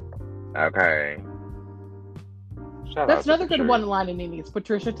Patricia. Okay. That's another good one line in Nene. It's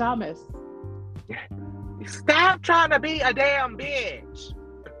Patricia Thomas. Stop trying to be a damn bitch.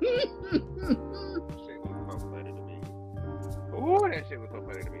 Shit was so funny to me. Ooh, that shit was so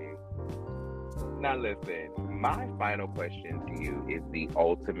funny to me. Now listen, my final question to you is the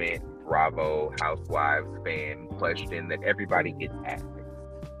ultimate Bravo Housewives fan question that everybody gets asked.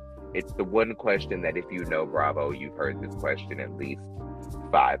 It's the one question that if you know Bravo, you've heard this question at least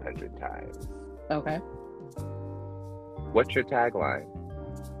 500 times. Okay. What's your tagline?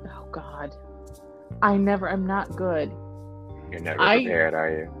 Oh, God. I'm not good. You're never prepared,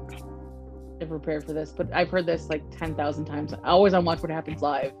 are you? Never prepared for this, but I've heard this like 10,000 times. Always on Watch What Happens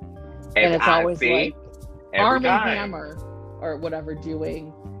Live. And it's always like Arm & Hammer or whatever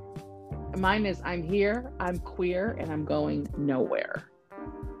doing Mine is I'm here, I'm queer, and I'm going nowhere.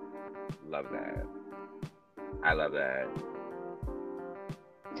 Love that. I love that.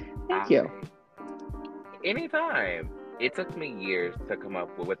 Thank you. Anytime. It took me years to come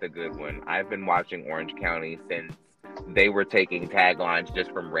up with a good one. I've been watching Orange County since they were taking taglines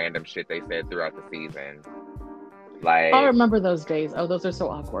just from random shit they said throughout the season. Like, I remember those days. Oh, those are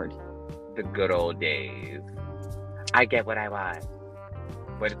so awkward. The good old days. I get what I want.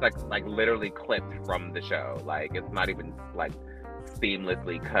 But it's like literally clipped from the show. Like, it's not even like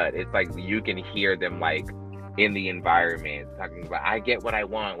seamlessly cut. It's like you can hear them like in the environment talking about I get what I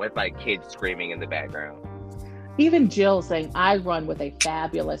want with like kids screaming in the background. Even Jill saying I run with a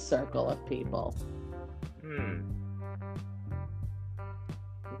fabulous circle of people.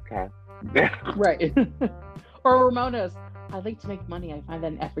 Okay. Right. Or Ramona's I like to make money. I find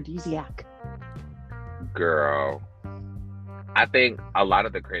that an aphrodisiac. Girl. I think a lot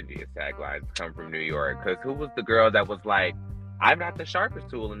of the cringiest taglines come from New York. Because who was the girl that was like, I'm not the sharpest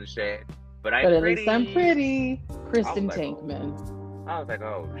tool in the shed, but at least I'm pretty. Kristen Tankman. I was like,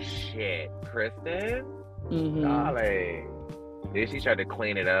 oh shit. Kristen? Mm-hmm. Darling. Then she tried to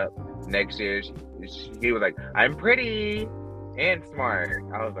clean it up. Next year, she was like, I'm pretty and smart.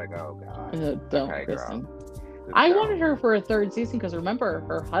 I was like, oh god. Don't, okay, Kristen. I wanted her for a third season because remember,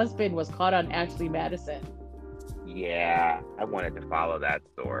 her husband was caught on Ashley Madison. Yeah, I wanted to follow that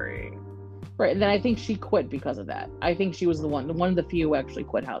story. Right, and then I think she quit because of that. I think she was one of the few who actually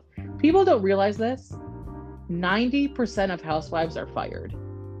quit House. People don't realize this. 90% of housewives are fired.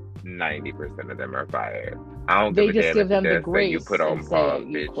 90% of them are fired. I don't they give a just give them the grace you put on pause,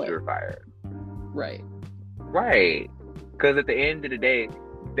 bitch, quit. you're fired. Right. Right. Because at the end of the day,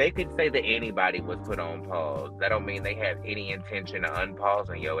 they could say that anybody was put on pause. That don't mean they have any intention of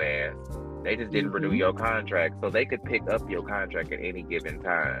unpausing your ass. They just didn't renew your contract, so they could pick up your contract at any given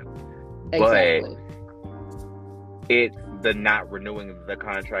time. Exactly. But it's the not renewing the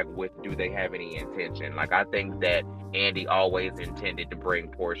contract with do they have any intention. Like, I think that Andy always intended to bring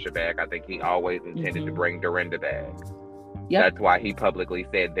Portia back. I think he always intended to bring Dorinda back. Yep. That's why he publicly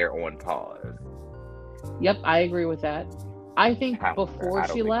said they're on pause. Yep, I agree with that. I think before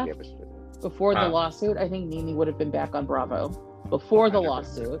she left, before the lawsuit, I think Nene would have been back on Bravo. Before the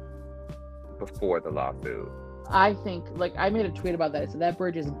lawsuit. Before the lawsuit. I think, like, I made a tweet about that. I said that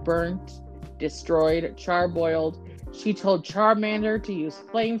bridge is burnt, destroyed, charboiled. She told Charmander to use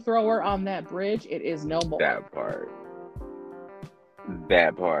flamethrower on that bridge. It is no more. That part.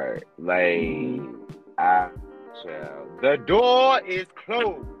 Like, the door is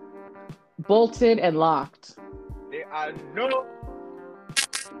closed. Bolted and locked. There are no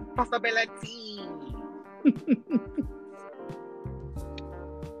possibilities.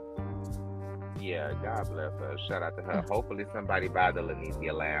 Yeah, God bless her. Shout out to her. Hopefully somebody buy the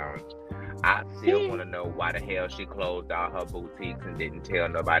Lanithia Lounge. I still want to know why the hell she closed all her boutiques and didn't tell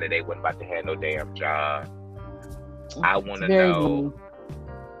nobody they wasn't about to have no damn job. I want to know.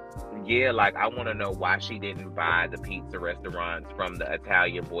 Yeah, like, I want to know why she didn't buy the pizza restaurants from the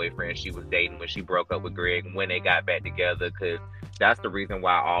Italian boyfriend she was dating when she broke up with Greg when they got back together, because that's the reason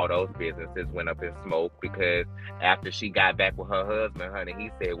why all those businesses went up in smoke, because after she got back with her husband, honey,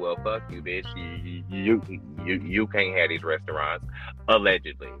 he said, well, fuck you, bitch. You can't have these restaurants,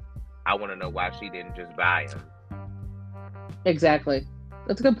 allegedly. I want to know why she didn't just buy them. Exactly.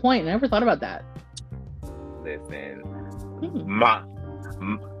 That's a good point. I never thought about that. Listen,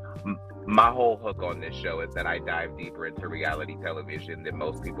 my whole hook on this show is that I dive deeper into reality television than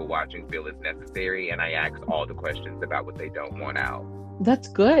most people watching feel is necessary, and I ask all the questions about what they don't want out. That's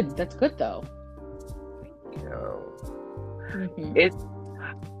good. That's good, though. You know,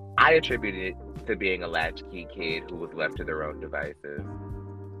 I attribute it to being a latchkey kid who was left to their own devices.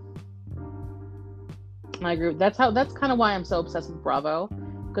 I agree. That's kind of why I'm so obsessed with Bravo,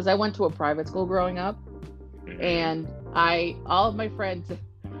 because I went to a private school growing up, and all of my friends.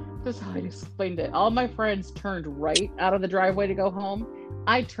 This is how I explained it. All my friends turned right out of the driveway to go home.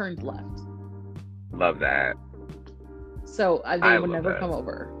 I turned left. Love that. So they would never come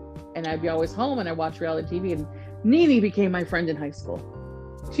over. And I'd be always home and I watch reality TV. And Nene became my friend in high school.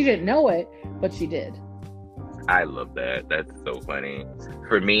 She didn't know it, but she did. I love that. That's so funny.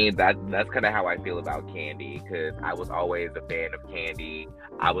 For me, that's kind of how I feel about Candy, because I was always a fan of Candy.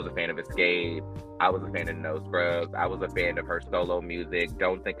 I was a fan of Escape. I was a fan of No Scrubs. I was a fan of her solo music.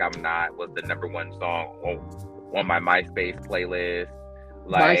 Don't Think I'm Not was the #1 song on my MySpace playlist.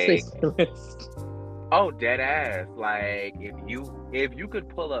 Like, MySpace playlist. Oh, dead ass. Like, if you could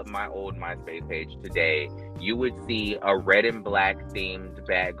pull up my old MySpace page today, you would see a red and black themed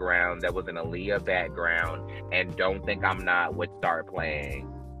background that was an Aaliyah background, and Don't Think I'm Not would start playing.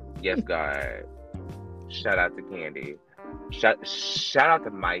 Yes, God. Shout out to Candy. Shout out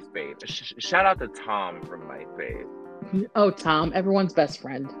to MySpace. Shout out to Tom from MySpace. Oh, Tom, everyone's best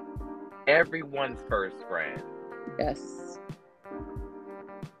friend. Everyone's first friend. Yes.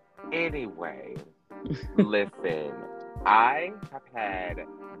 Anyway, listen, I have had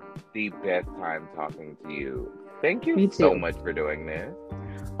the best time talking to you. Thank you so much for doing this.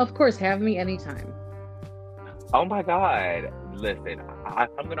 Of course, have me anytime. Oh my God. Listen,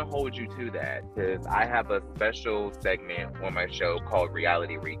 I'm going to hold you to that because I have a special segment on my show called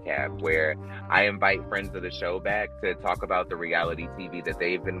Reality Recap where I invite friends of the show back to talk about the reality TV that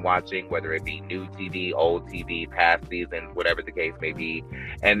they've been watching, whether it be new TV, old TV, past seasons, whatever the case may be.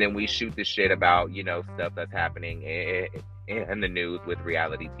 And then we shoot the shit about, you know, stuff that's happening in the news with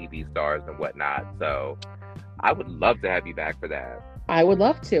reality TV stars and whatnot. So I would love to have you back for that. I would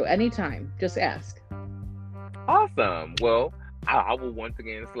love to. Anytime. Just ask. Awesome. Well, I will once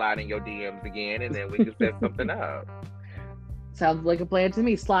again slide in your DMs again, and then we can set something up. Sounds like a plan to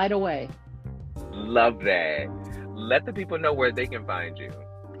me. Slide away. Love that. Let the people know where they can find you.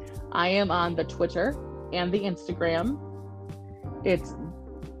 I am on the Twitter and the Instagram. It's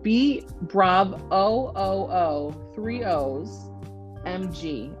BRAVOOOMG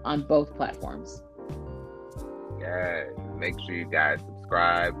on both platforms. Yes. Make sure you guys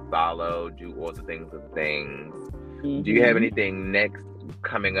subscribe, follow, do all the things. Mm-hmm. Do you have anything next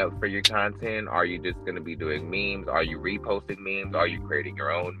coming up for your content? Are you just going to be doing memes? Are you reposting memes? Are you creating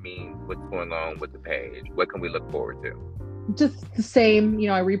your own memes? What's going on with the page? What can we look forward to? Just the same. You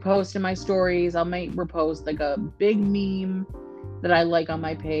know, I repost in my stories. I might repost like a big meme that I like on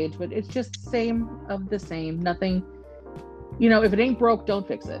my page, but it's just same of the same. Nothing, you know, if it ain't broke, don't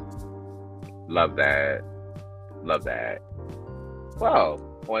fix it. Love that. Love that. Well,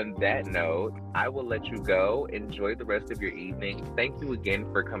 on that note, I will let you go. Enjoy the rest of your evening. Thank you again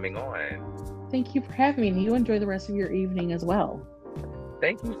for coming on. Thank you for having me, and you enjoy the rest of your evening as well.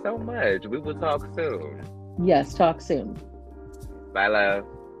 Thank you so much. We will talk soon. Yes, talk soon. Bye, love.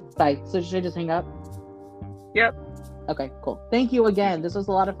 Bye. So should I just hang up? Yep. Okay, cool. Thank you again. This was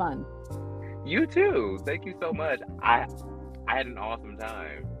a lot of fun. You too. Thank you so much. I had an awesome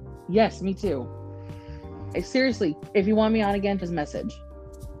time. Yes, me too. Seriously, if you want me on again, just message.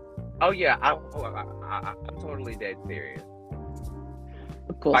 Oh yeah, I'm totally dead serious.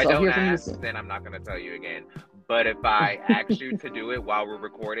 Cool. If I so don't hear from ask, you soon. then I'm not going to tell you again. But if I ask you to do it while we're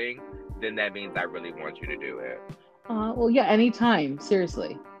recording, then that means I really want you to do it. Well, yeah, anytime.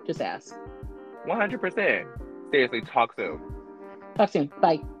 Seriously, just ask. 100%. Seriously, talk soon. Talk soon.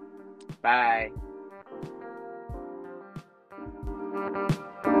 Bye. Bye.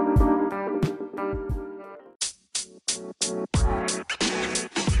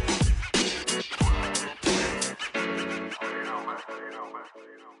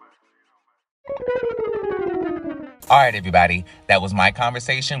 All right, everybody. That was my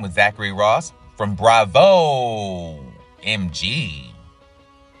conversation with Zachary Ross from BRAVOOOMG.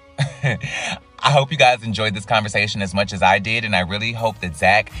 I hope you guys enjoyed this conversation as much as I did, and I really hope that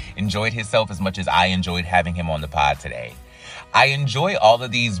Zach enjoyed himself as much as I enjoyed having him on the pod today. I enjoy all of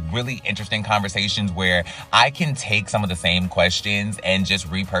these really interesting conversations where I can take some of the same questions and just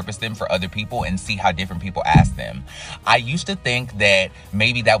repurpose them for other people and see how different people ask them. I used to think that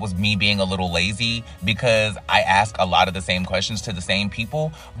maybe that was me being a little lazy because I ask a lot of the same questions to the same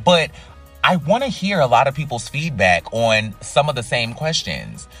people, but I want to hear a lot of people's feedback on some of the same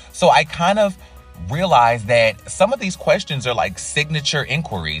questions. So I kind of realized that some of these questions are like signature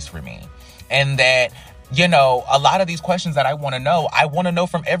inquiries for me, and that, you know, a lot of these questions that I want to know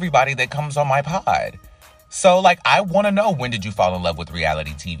from everybody that comes on my pod. So, like, I want to know, when did you fall in love with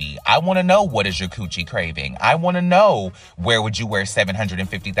reality TV? I want to know, what is your coochie craving? I want to know, where would you wear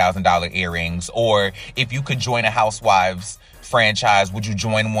 $750,000 earrings? Or if you could join a Housewives franchise, would you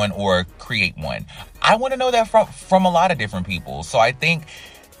join one or create one? I want to know that from a lot of different people. So I think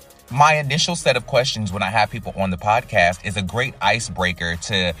my initial set of questions when I have people on the podcast is a great icebreaker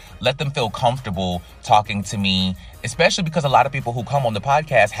to let them feel comfortable talking to me, especially because a lot of people who come on the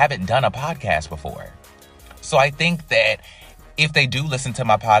podcast haven't done a podcast before. So I think that if they do listen to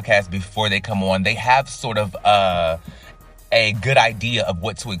my podcast before they come on, they have sort of a good idea of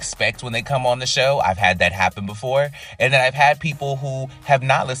what to expect when they come on the show. I've had that happen before. And then I've had people who have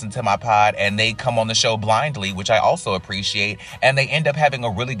not listened to my pod and they come on the show blindly, which I also appreciate. And they end up having a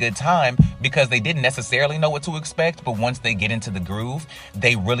really good time because they didn't necessarily know what to expect. But once they get into the groove,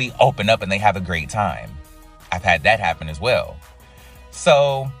 they really open up and they have a great time. I've had that happen as well.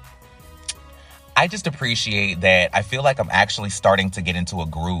 So I just appreciate that. I feel like I'm actually starting to get into a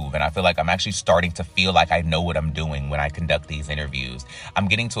groove, and I feel like I'm actually starting to feel like I know what I'm doing when I conduct these interviews. I'm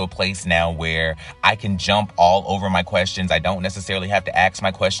getting to a place now where I can jump all over my questions. I don't necessarily have to ask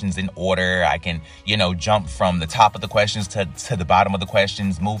my questions in order. I can, jump from the top of the questions to the bottom of the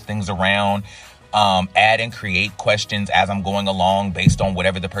questions, move things around, add and create questions as I'm going along based on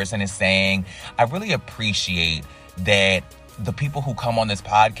whatever the person is saying. I really appreciate that. The people who come on this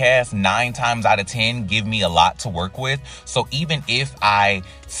podcast, 9 times out of 10, give me a lot to work with. So even if I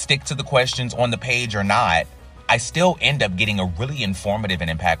stick to the questions on the page or not, I still end up getting a really informative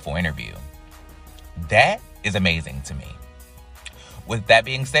and impactful interview. That is amazing to me. With that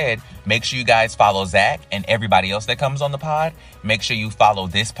being said, make sure you guys follow Zach and everybody else that comes on the pod. Make sure you follow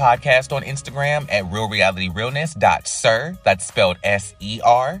this podcast on Instagram at realrealityrealness.sir. That's spelled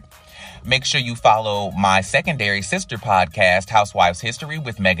S-E-R. Make sure you follow my secondary sister podcast, Housewives History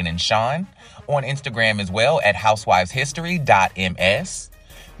with Megan and Sean, on Instagram as well at housewiveshistory.ms.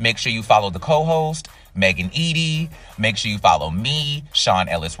 Make sure you follow the co-host, Megan Edie. Make sure you follow me, Sean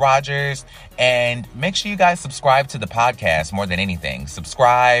Ellis Rogers. And make sure you guys subscribe to the podcast more than anything.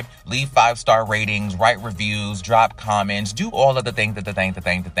 Subscribe, leave 5-star ratings, write reviews, drop comments, do all of the things.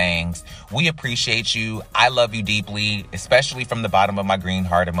 We appreciate you. I love you deeply, especially from the bottom of my green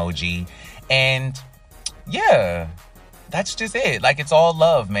heart emoji. And yeah, that's just it. Like, it's all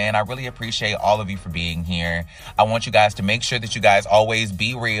love, man. I really appreciate all of you for being here. I want you guys to make sure that you guys always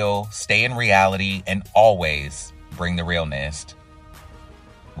be real, stay in reality, and always bring the realness.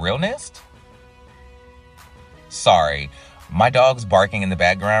 Realness? Sorry. My dog's barking in the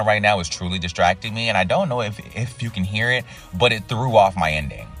background right now is truly distracting me, and I don't know if you can hear it, but it threw off my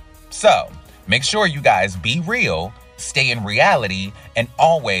ending. So, make sure you guys be real, stay in reality, and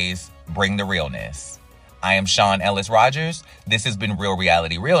always bring the realness. I am Sean Ellis Rogers. This has been Real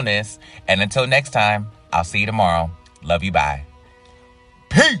Reality Realness. And until next time, I'll see you tomorrow. Love you. Bye.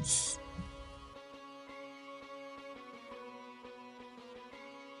 Peace.